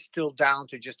becoming distilled down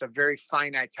to just a very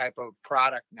finite type of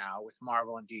product now with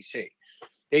Marvel and DC.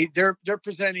 They're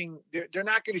presenting, they're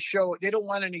not going to show, they don't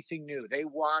want anything new. They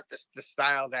want the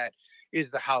style that is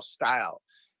the house style,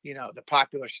 the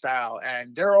popular style.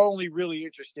 And they're only really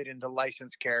interested in the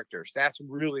licensed characters. That's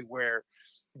really where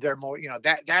they're more,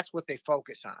 that's what they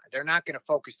focus on. They're not going to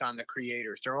focus on the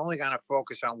creators. They're only going to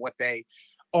focus on what they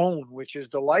own, which is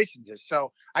the licenses.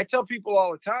 So I tell people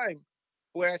all the time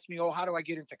who ask me, how do I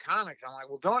get into comics? I'm like,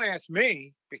 well, don't ask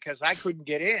me, because I couldn't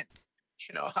get in.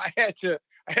 I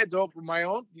had to open my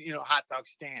own, hot dog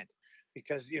stand,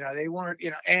 because, they weren't,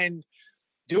 and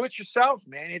do it yourself,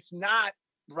 man. It's not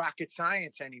rocket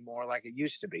science anymore like it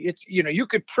used to be. It's, you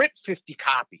could print 50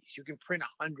 copies. You can print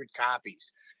 100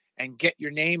 copies and get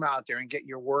your name out there and get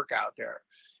your work out there.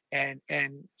 And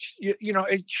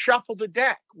it shuffle the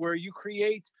deck where you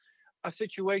create a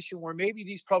situation where maybe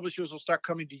these publishers will start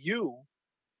coming to you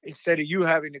instead of you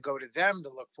having to go to them to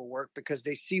look for work, because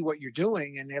they see what you're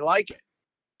doing and they like it.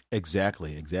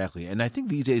 Exactly. And I think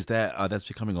these days that's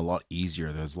becoming a lot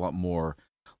easier. There's a lot more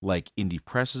like indie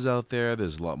presses out there.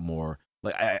 There's a lot more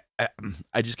like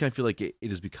I just kind of feel like it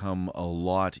has become a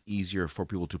lot easier for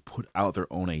people to put out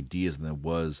their own ideas than it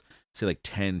was, say, like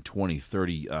 10, 20,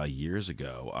 30 years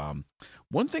ago.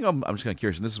 One thing I'm just kind of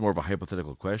curious, and this is more of a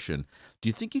hypothetical question. Do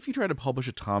you think if you try to publish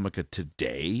Atomika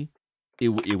today, it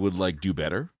would like do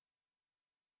better?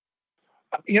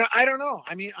 I don't know.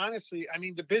 I mean, honestly,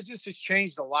 the business has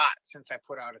changed a lot since I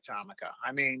put out Atomika.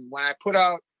 I mean, when I put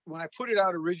it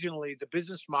out originally, the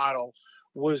business model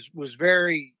was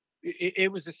very,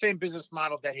 it was the same business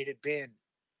model that it had been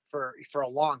for a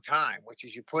long time, which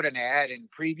is you put an ad in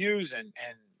previews and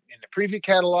in the preview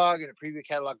catalog, and the preview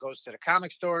catalog goes to the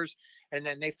comic stores, and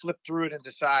then they flip through it and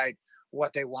decide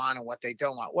what they want and what they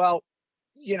don't want. Well,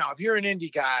 if you're an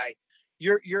indie guy,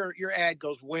 your ad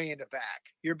goes way in the back.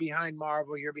 You're behind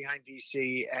Marvel, you're behind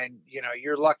DC, and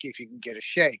you're lucky if you can get a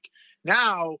shake.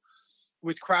 Now,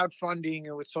 with crowdfunding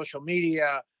and with social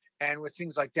media and with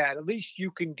things like that, at least you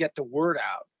can get the word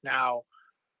out. Now,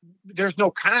 there's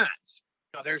no cons.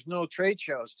 There's no trade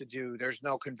shows to do. There's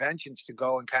no conventions to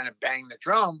go and kind of bang the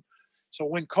drum. So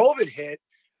when COVID hit,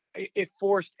 it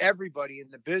forced everybody in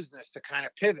the business to kind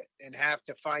of pivot and have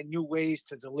to find new ways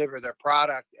to deliver their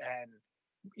product and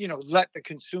let the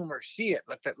consumer see it,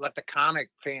 let the comic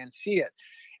fans see it.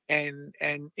 And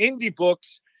indie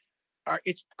books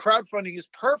it's crowdfunding is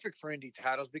perfect for indie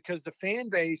titles, because the fan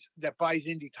base that buys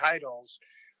indie titles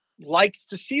likes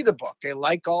to see the book. They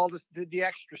like all the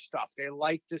extra stuff. They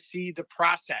like to see the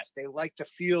process. They like to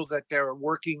feel that they're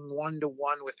working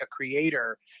one-to-one with the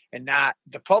creator and not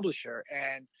the publisher.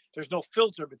 And there's no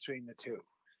filter between the two.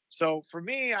 So for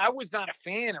me, I was not a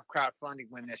fan of crowdfunding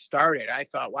when this started. I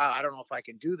thought, wow, I don't know if I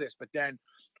can do this. But then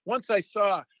once I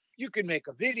saw you can make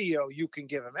a video, you can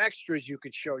give them extras, you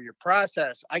could show your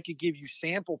process, I could give you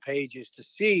sample pages to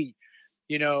see,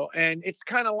 and it's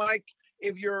kind of like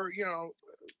if you're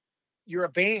a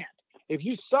band. If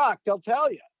you suck, they'll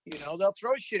tell you. They'll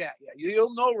throw shit at you.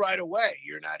 You'll know right away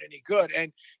you're not any good.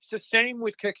 And it's the same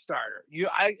with Kickstarter.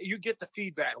 You get the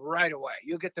feedback right away.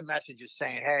 You'll get the messages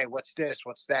saying, "Hey, what's this?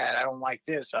 What's that? I don't like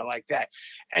this. I like that."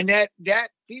 And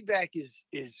that feedback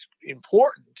is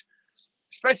important,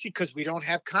 especially because we don't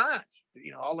have cons.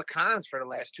 All the cons for the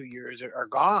last 2 years are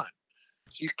gone.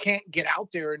 So you can't get out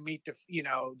there and meet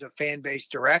the fan base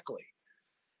directly.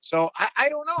 So I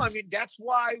don't know. That's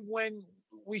why when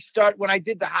I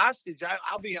did The Hostage,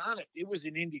 I'll be honest, it was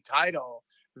an indie title,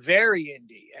 very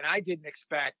indie. And I didn't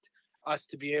expect us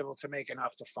to be able to make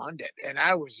enough to fund it. And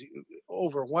I was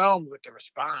overwhelmed with the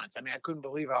response. I couldn't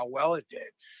believe how well it did.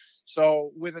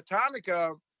 So with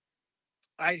Atomika,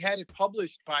 I had it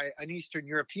published by an Eastern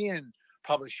European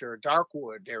publisher,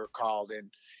 Darkwood, they were called,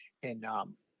 in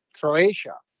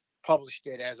Croatia. Published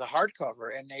it as a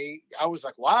hardcover, and I was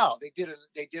like, wow, they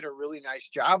did a really nice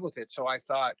job with it. So I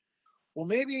thought, well,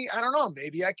 maybe, I don't know,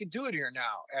 maybe I could do it here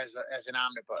now as an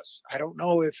omnibus. I don't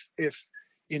know if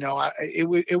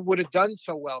it would have done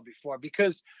so well before,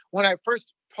 because when I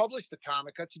first published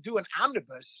Atomika, to do an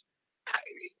omnibus,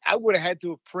 I would have had to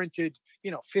have printed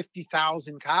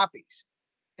 50,000 copies,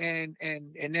 and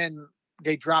then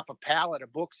they drop a pallet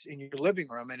of books in your living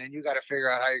room, and then you got to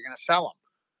figure out how you're going to sell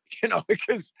them,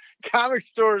 because comic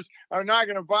stores are not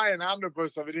going to buy an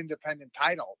omnibus of an independent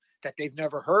title that they've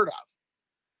never heard of,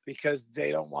 because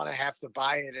they don't want to have to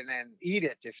buy it and then eat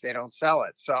it if they don't sell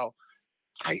it. So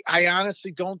I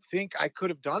honestly don't think I could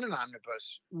have done an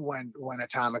omnibus when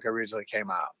Atomika originally came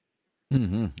out.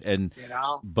 And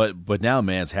but now,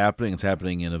 man, it's happening. It's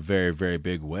happening in a very, very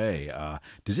big way.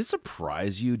 Does it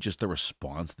surprise you just the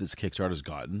response this Kickstarter's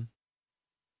gotten?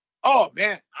 Oh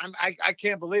man, I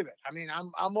can't believe it. I mean,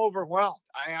 I'm overwhelmed.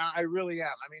 I really am.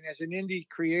 I mean, as an indie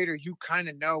creator, you kind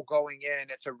of know going in,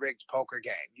 it's a rigged poker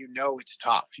game. It's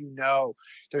tough.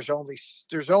 There's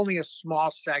only a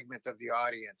small segment of the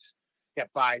audience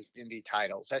that buys indie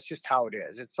titles. That's just how it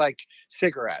is. It's like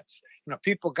cigarettes.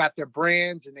 People got their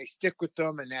brands and they stick with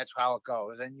them, and that's how it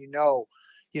goes. And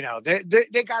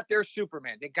they got their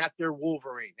Superman, they got their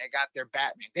Wolverine, they got their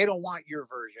Batman. They don't want your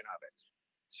version of it.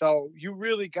 So you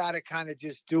really got to kind of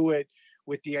just do it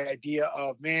with the idea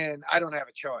of, man, I don't have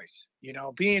a choice.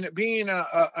 Being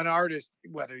an artist,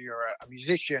 whether you're a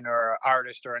musician or an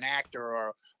artist or an actor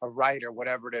or a writer,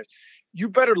 whatever it is, you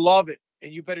better love it,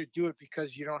 and you better do it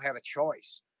because you don't have a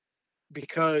choice.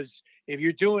 Because if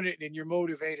you're doing it and you're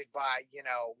motivated by,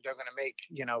 they're going to make,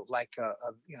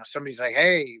 somebody's like,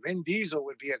 hey, Vin Diesel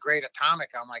would be a great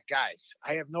Atomika. I'm like, guys,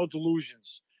 I have no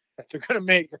delusions that they're going to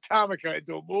make Atomika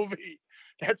into a movie.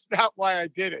 That's not why I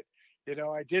did it.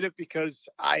 I did it because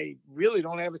I really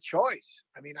don't have a choice.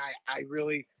 I mean, I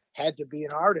really had to be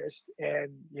an artist,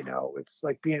 and, it's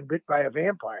like being bit by a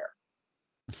vampire.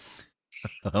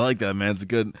 I like that, man. It's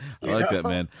good. I like that,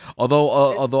 man.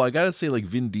 Although I gotta say, like,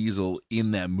 Vin Diesel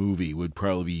in that movie would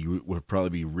probably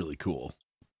be really cool.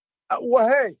 Well,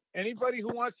 hey, anybody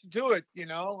who wants to do it,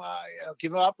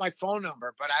 give up my phone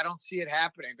number, but I don't see it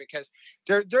happening, because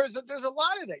there's a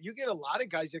lot of that. You get a lot of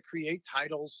guys that create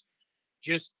titles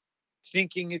just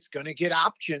thinking it's going to get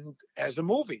optioned as a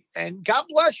movie, and God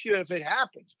bless you if it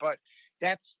happens, but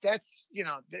that's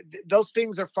those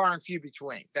things are far and few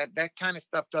between. That kind of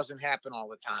stuff doesn't happen all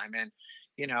the time. And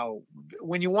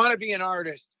when you want to be an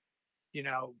artist,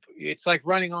 it's like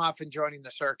running off and joining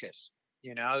the circus.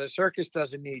 The circus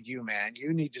doesn't need you, man.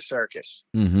 You need the circus.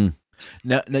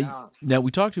 Now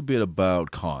we talked a bit about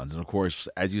cons, and of course,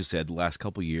 as you said, the last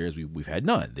couple of years we've had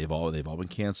none. They've all been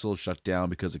canceled, shut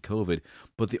down because of COVID,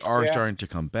 but they are starting to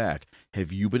come back.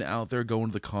 Have you been out there going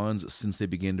to the cons since they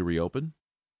began to reopen?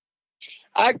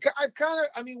 I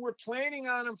mean, we're planning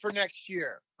on them for next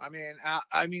year. I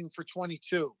mean for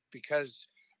 22, because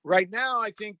right now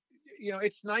I think,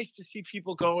 it's nice to see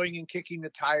people going and kicking the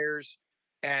tires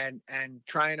and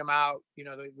trying them out.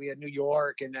 We had New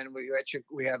York, and then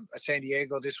we have San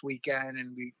Diego this weekend,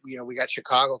 and we got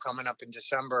Chicago coming up in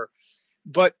December.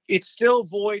 But it's still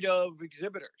void of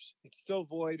exhibitors. It's still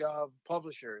void of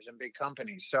publishers and big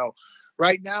companies. So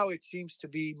right now it seems to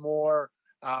be more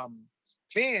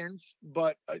fans,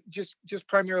 but just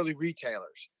primarily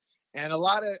retailers. And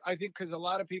I think because a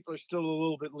lot of people are still a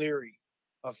little bit leery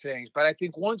of things. But I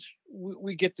think once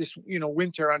we get this,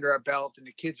 winter under our belt, and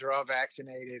the kids are all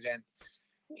vaccinated, and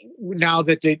now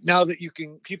that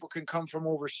people can come from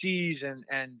overseas, and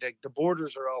the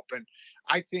borders are open,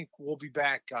 I think we'll be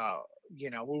back.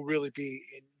 We'll really be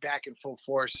back in full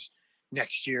force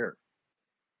next year.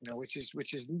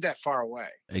 Which isn't that far away.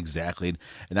 Exactly.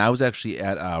 And I was actually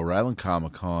at Rhode Island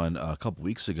Comic-Con a couple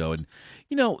weeks ago, and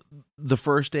the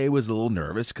first day was a little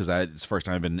nervous because it's the first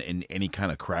time I've been in any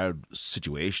kind of crowd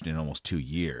situation in almost 2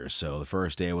 years. So the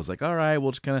first day was like, all right,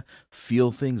 we'll just kind of feel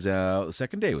things out. The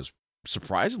second day was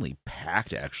surprisingly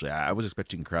packed, actually. I was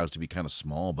expecting crowds to be kind of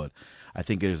small, but I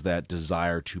think there's that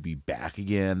desire to be back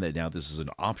again, that now this is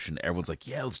an option. Everyone's like,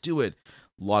 yeah, let's do it.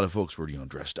 A lot of folks were,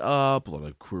 dressed up, a lot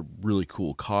of really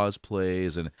cool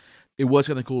cosplays, and it was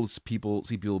kind of cool to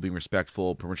see people being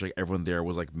respectful. Pretty much like everyone there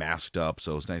was like masked up,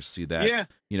 so it's nice to see that,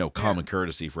 common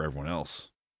courtesy for everyone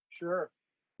else. Sure.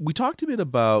 We talked a bit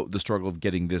about the struggle of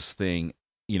getting this thing,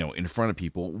 in front of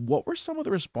people. What were some of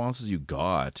the responses you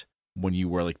got when you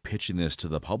were like pitching this to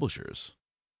the publishers?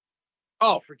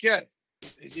 Oh, forget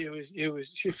it. It was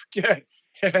forget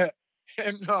it.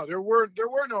 And no, there were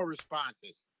no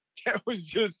responses. That was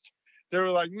just, they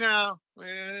were like, no,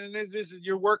 man, this is,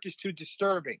 your work is too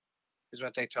disturbing. is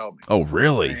what they told me. Oh,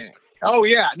 really? Oh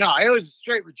yeah, no, it was a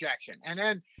straight rejection. And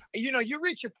then, you know, you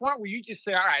reach a point where you just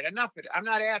say, all right, enough of it. I'm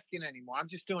not asking anymore. I'm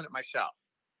just doing it myself.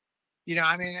 You know,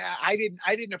 I mean, I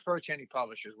didn't approach any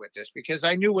publishers with this because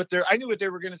I knew what they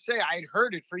were going to say. I'd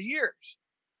heard it for years.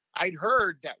 I'd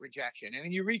heard that rejection. And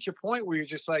then you reach a point where you're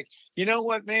just like, you know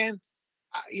what, man,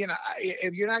 you know,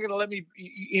 if you're not going to let me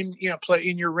play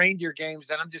in your reindeer games,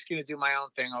 then I'm just going to do my own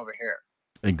thing over here.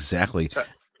 Exactly. So,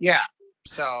 yeah.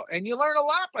 So, and you learn a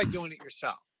lot by doing it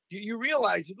yourself. You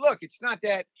realize, look, it's not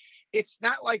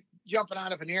like jumping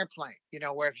out of an airplane, you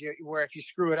know, where if you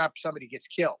screw it up, somebody gets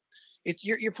killed.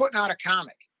 You're putting out a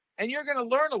comic, and you're going to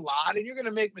learn a lot, and you're going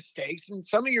to make mistakes, and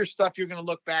some of your stuff you're going to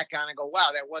look back on and go, wow,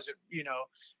 that wasn't, you know,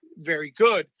 very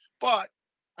good. But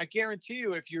I guarantee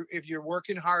you, if you're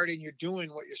working hard and you're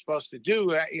doing what you're supposed to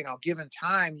do, you know, given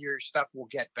time, your stuff will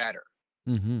get better.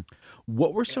 Mm-hmm.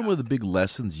 What were some of the big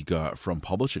lessons you got from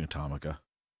publishing Atomika?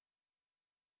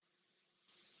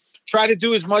 Try to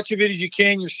do as much of it as you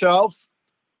can yourself.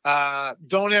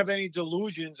 Don't have any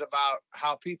delusions about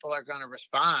how people are going to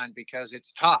respond, because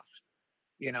it's tough.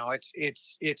 You know,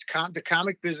 the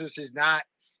comic business is not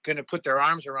going to put their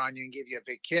arms around you and give you a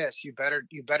big kiss. You better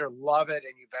love it,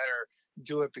 and you better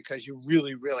do it because you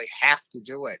really, really have to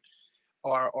do it,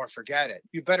 or forget it.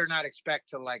 You better not expect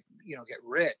to, like, you know, get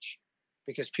rich,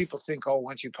 because people think, oh,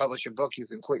 once you publish a book, you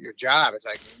can quit your job. It's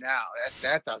like, no,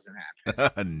 that doesn't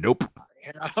happen. Nope.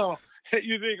 You know,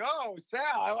 you think, oh, Sal,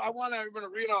 I want to,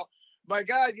 you know, my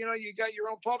God, you know, you got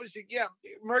your own publishing. Yeah,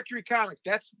 Mercury Comics.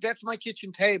 That's my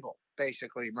kitchen table,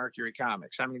 basically. Mercury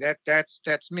Comics. I mean,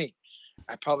 that's me.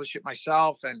 I publish it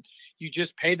myself, and you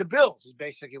just pay the bills is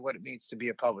basically what it means to be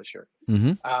a publisher.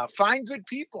 Mm-hmm. Find good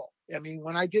people. I mean,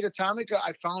 when I did Atomika,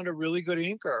 I found a really good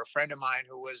inker, a friend of mine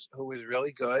who was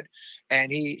really good,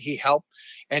 and he helped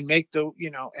and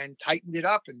and tightened it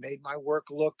up and made my work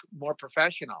look more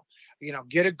professional. You know,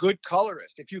 get a good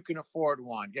colorist if you can afford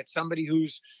one. Get somebody who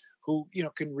you know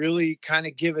can really kind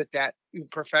of give it that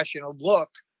professional look.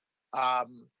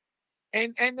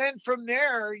 And then from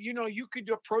there, you know, you could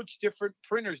approach different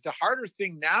printers. The harder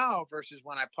thing now versus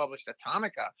when I published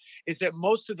Atomika is that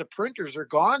most of the printers are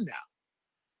gone now.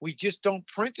 We just don't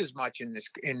print as much in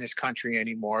this country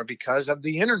anymore because of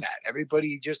the internet.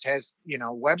 Everybody just has, you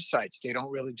know, websites. They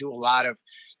don't really do a lot of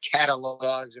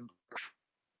catalogs, and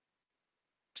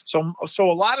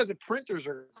so a lot of the printers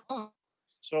are gone.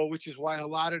 So, which is why a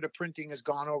lot of the printing has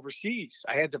gone overseas.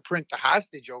 I had to print the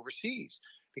Hostage overseas,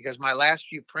 because my last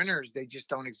few printers, they just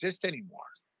don't exist anymore.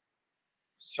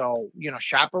 So, you know,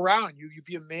 shop around. You'd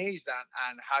be amazed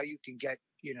on how you can get,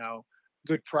 you know,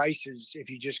 good prices if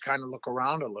you just kind of look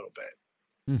around a little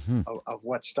bit of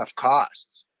what stuff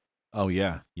costs. Oh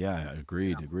yeah.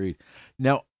 Agreed.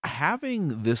 Now,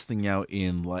 having this thing out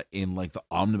in the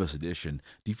omnibus edition,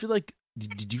 did you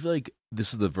feel like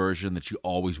this is the version that you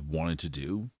always wanted to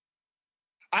do?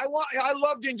 I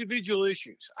loved individual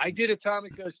issues. I did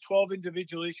Atomika's 12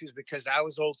 individual issues because I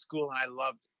was old school, and I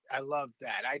loved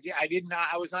that.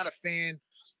 I was not a fan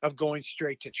of going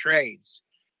straight to trades.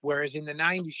 Whereas in the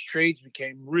 90s, trades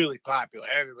became really popular.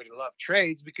 Everybody loved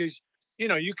trades because, you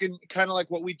know, you can kind of like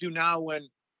what we do now when,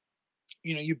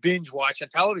 you know, you binge watch a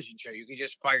television show. You can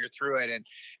just fire through it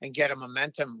and get a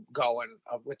momentum going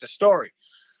with the story.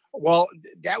 Well,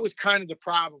 that was kind of the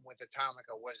problem with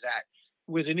Atomika, was that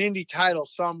with an indie title,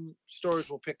 some stores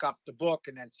will pick up the book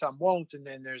and then some won't. And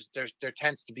then there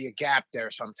tends to be a gap there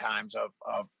sometimes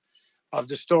of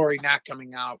the story not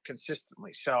coming out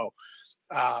consistently. So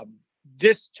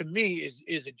this to me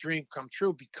is a dream come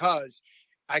true, because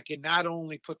I can not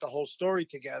only put the whole story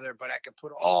together, but I can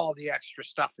put all the extra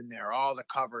stuff in there, all the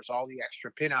covers, all the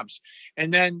extra pinups.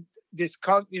 And then this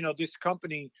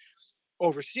company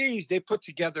overseas, they put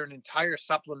together an entire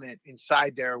supplement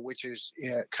inside there, which is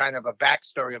kind of a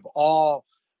backstory of all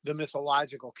the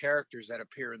mythological characters that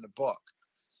appear in the book.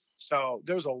 So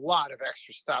there's a lot of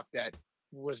extra stuff that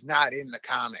was not in the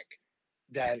comic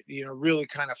that, you know, really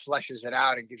kind of fleshes it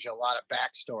out and gives you a lot of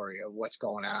backstory of what's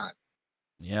going on.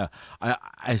 Yeah, I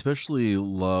especially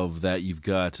love that you've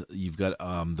got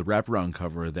the wraparound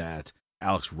cover that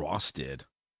Alex Ross did.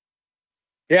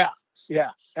 Yeah.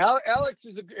 Alex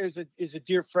is a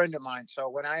dear friend of mine. So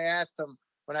when I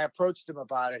approached him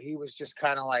about it, he was just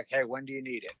kind of like, "Hey, when do you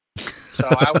need it?" So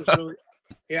I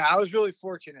was really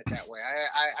fortunate that way.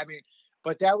 I mean,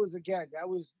 but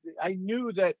I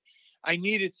knew that I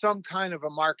needed some kind of a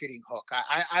marketing hook.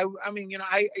 I mean, you know,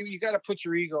 you got to put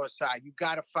your ego aside. You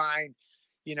got to find,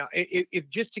 you know, if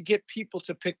just to get people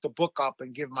to pick the book up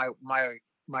and give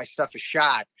my stuff a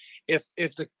shot. If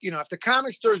the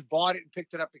comic stores bought it and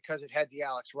picked it up because it had the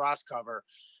Alex Ross cover,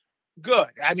 good.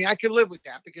 I mean, I could live with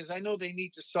that because I know they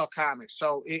need to sell comics.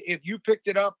 So if you picked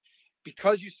it up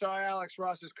because you saw Alex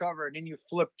Ross's cover and then you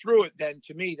flipped through it, then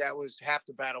to me that was half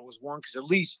the battle was won, because at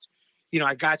least,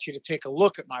 I got you to take a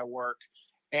look at my work.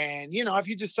 And if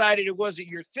you decided it wasn't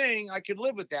your thing, I could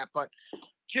live with that. But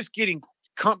just getting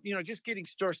just getting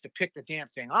stores to pick the damn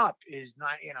thing up is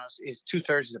not, is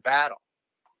 2/3 of the battle.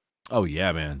 Oh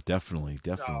yeah, man, definitely.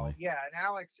 So, yeah, and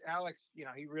Alex,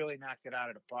 he really knocked it out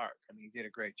of the park. I mean, he did a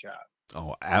great job.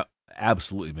 Oh,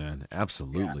 absolutely, man,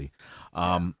 absolutely.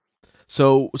 Yeah.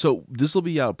 So this will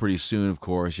be out pretty soon, of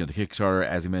course. The Kickstarter,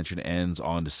 as you mentioned, ends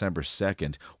on December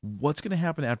 2nd. What's going to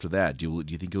happen after that? Do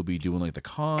you think you'll be doing like the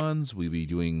cons? Will you be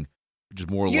doing just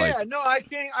more like? Yeah, no, I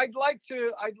think I'd like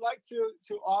to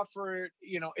offer it,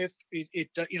 if it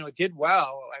did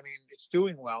well. I mean, it's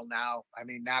doing well now. I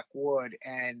mean, knock wood,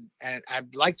 and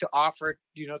I'd like to offer it,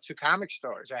 to comic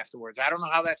stores afterwards. I don't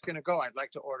know how that's going to go. I'd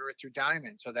like to order it through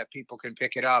Diamond so that people can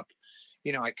pick it up,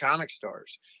 at comic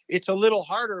stores. It's a little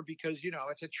harder because,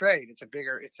 it's a trade. It's a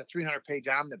 300-page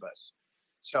omnibus.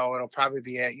 So it'll probably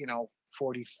be at,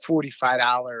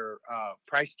 $45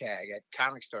 price tag at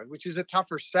comic stores, which is a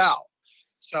tougher sell.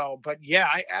 So, but yeah,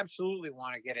 I absolutely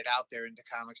want to get it out there into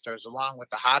comic stores along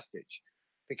with The Hostage,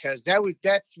 because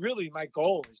that's really my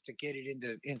goal, is to get it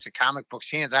into comic books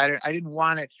hands. I didn't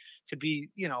want it to be,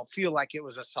 feel like it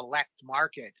was a select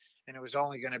market and it was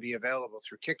only going to be available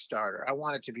through Kickstarter. I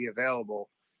want it to be available,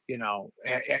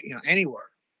 anywhere.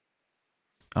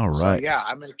 All right. So yeah,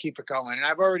 I'm going to keep it going, and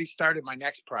I've already started my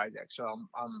next project. So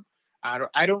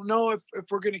I don't know if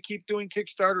we're going to keep doing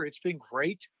Kickstarter. It's been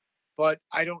great, but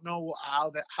I don't know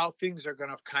how things are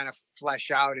going to kind of flesh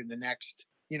out in the next,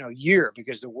 year,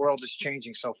 because the world is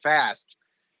changing so fast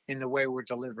in the way we're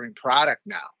delivering product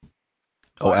now.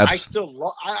 Oh, absolutely.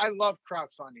 I love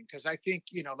crowdfunding, because I think,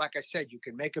 like I said, you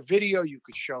can make a video, you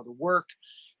could show the work,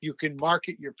 you can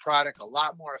market your product a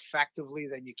lot more effectively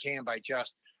than you can by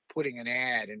just putting an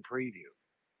ad in preview.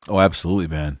 Oh, absolutely,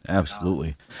 man.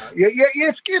 Absolutely. Yeah.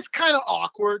 It's kind of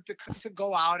awkward to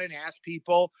go out and ask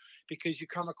people, because you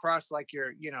come across like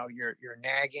you're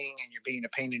nagging and you're being a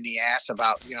pain in the ass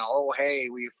about, oh, hey,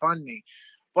 will you fund me?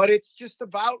 But it's just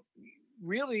about,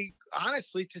 really,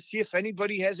 honestly, to see if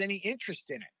anybody has any interest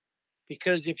in it.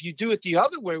 Because if you do it the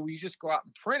other way, where you just go out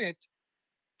and print it,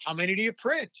 how many do you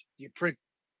print? Do you print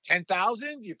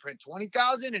 10,000? Do you print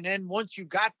 20,000? And then once you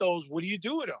got those, what do you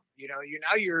do with them?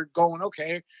 You're going,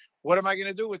 okay, what am I going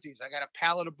to do with these? I got a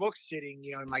pallet of books sitting,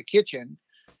 in my kitchen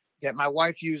that my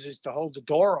wife uses to hold the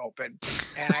door open.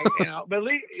 And but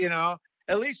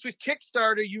at least with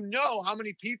Kickstarter, how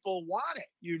many people want it.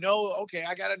 Okay,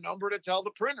 I got a number to tell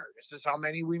the printer. This is how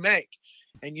many we make.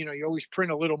 And, you always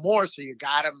print a little more. So you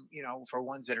got them, for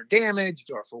ones that are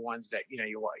damaged, or for ones that,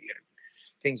 you want,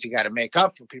 things you got to make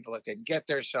up for people that didn't get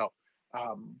there. So,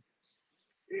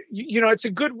 it's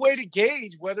a good way to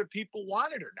gauge whether people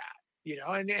want it or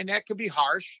not, and that could be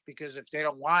harsh, because if they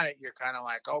don't want it, you're kind of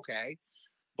like, okay,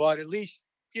 but at least,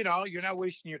 you're not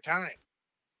wasting your time.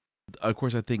 Of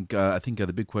course, I think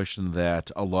the big question that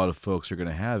a lot of folks are going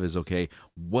to have is, okay,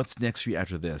 what's next for you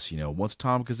after this? Once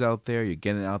Atomika's out there, you're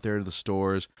getting it out there to the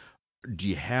stores. Do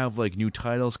you have like new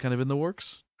titles kind of in the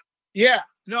works? Yeah,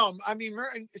 no, I mean,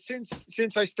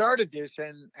 since I started this,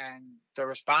 and the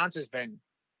response has been,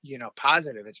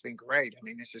 positive. It's been great. I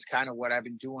mean, this is kind of what I've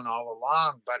been doing all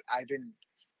along, but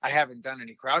I haven't done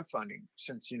any crowdfunding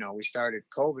since, we started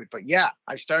COVID. But yeah,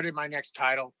 I started my next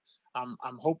title.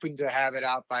 I'm hoping to have it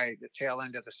out by the tail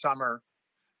end of the summer.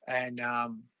 And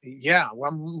I'm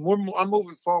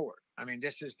moving forward. I mean,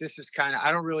 this is kind of,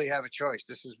 I don't really have a choice.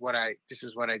 This is what I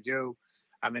do.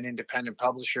 I'm an independent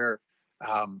publisher.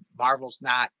 Marvel's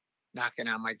not knocking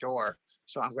on my door,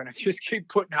 so I'm going to just keep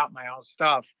putting out my own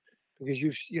stuff, because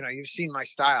you've seen my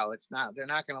style. They're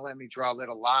not going to let me draw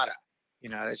Little Lotta.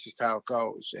 That's just how it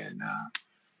goes. And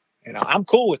I'm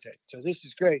cool with it. So this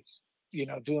is great.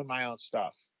 Doing my own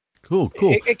stuff. Cool.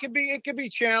 It could be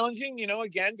challenging,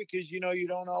 again, because you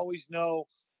don't always know,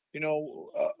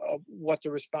 what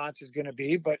the response is going to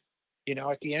be. But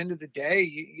at the end of the day,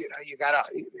 you gotta,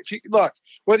 look,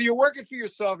 whether you're working for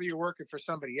yourself or you're working for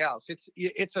somebody else,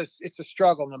 it's a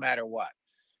struggle no matter what.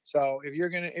 So if you're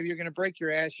gonna break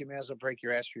your ass, you may as well break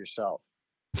your ass for yourself.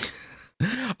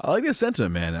 I like that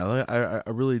sentiment, man. I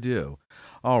really do.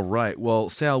 All right. Well,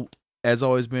 Sal, as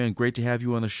always, man, great to have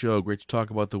you on the show. Great to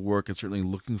talk about the work, and certainly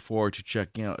looking forward to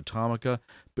checking out Atomika.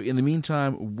 But in the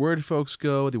meantime, where do folks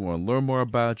go? They want to learn more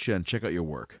about you and check out your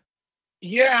work.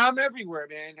 Yeah, I'm everywhere,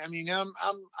 man. I mean,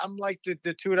 I'm like the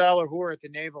 $2 whore at the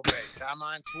naval base. I'm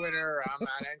on Twitter. I'm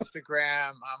on Instagram.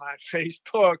 I'm on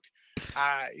Facebook.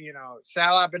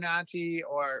 Sal Abbinanti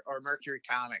or Mercury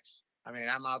Comics. I mean,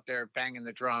 I'm out there banging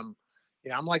the drum.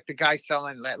 I'm like the guy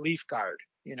selling that leaf guard.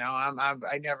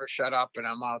 I never shut up, and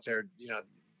I'm out there,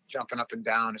 jumping up and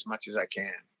down as much as I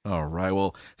can. All right.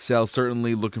 Well, Sal,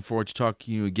 certainly looking forward to talking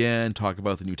to you again, talk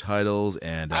about the new titles,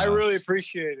 and I really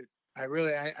appreciate it. I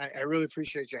really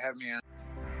appreciate you having me on.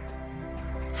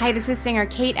 Hi, this is singer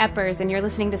Kate Eppers, and you're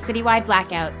listening to Citywide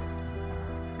Blackout.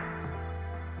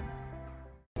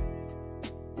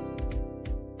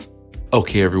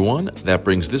 Okay, everyone, that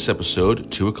brings this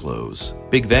episode to a close.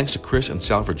 Big thanks to Chris and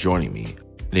Sal for joining me.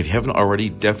 And if you haven't already,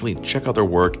 definitely check out their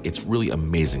work. It's really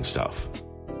amazing stuff.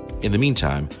 In the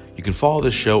meantime, you can follow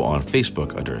this show on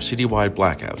Facebook under Citywide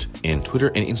Blackout and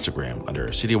Twitter and Instagram under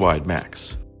Citywide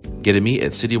Max. Get at me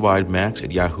at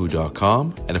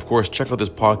citywidemax@yahoo.com, and of course, check out this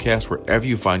podcast wherever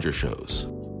you find your shows.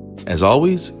 As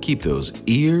always, keep those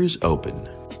ears open.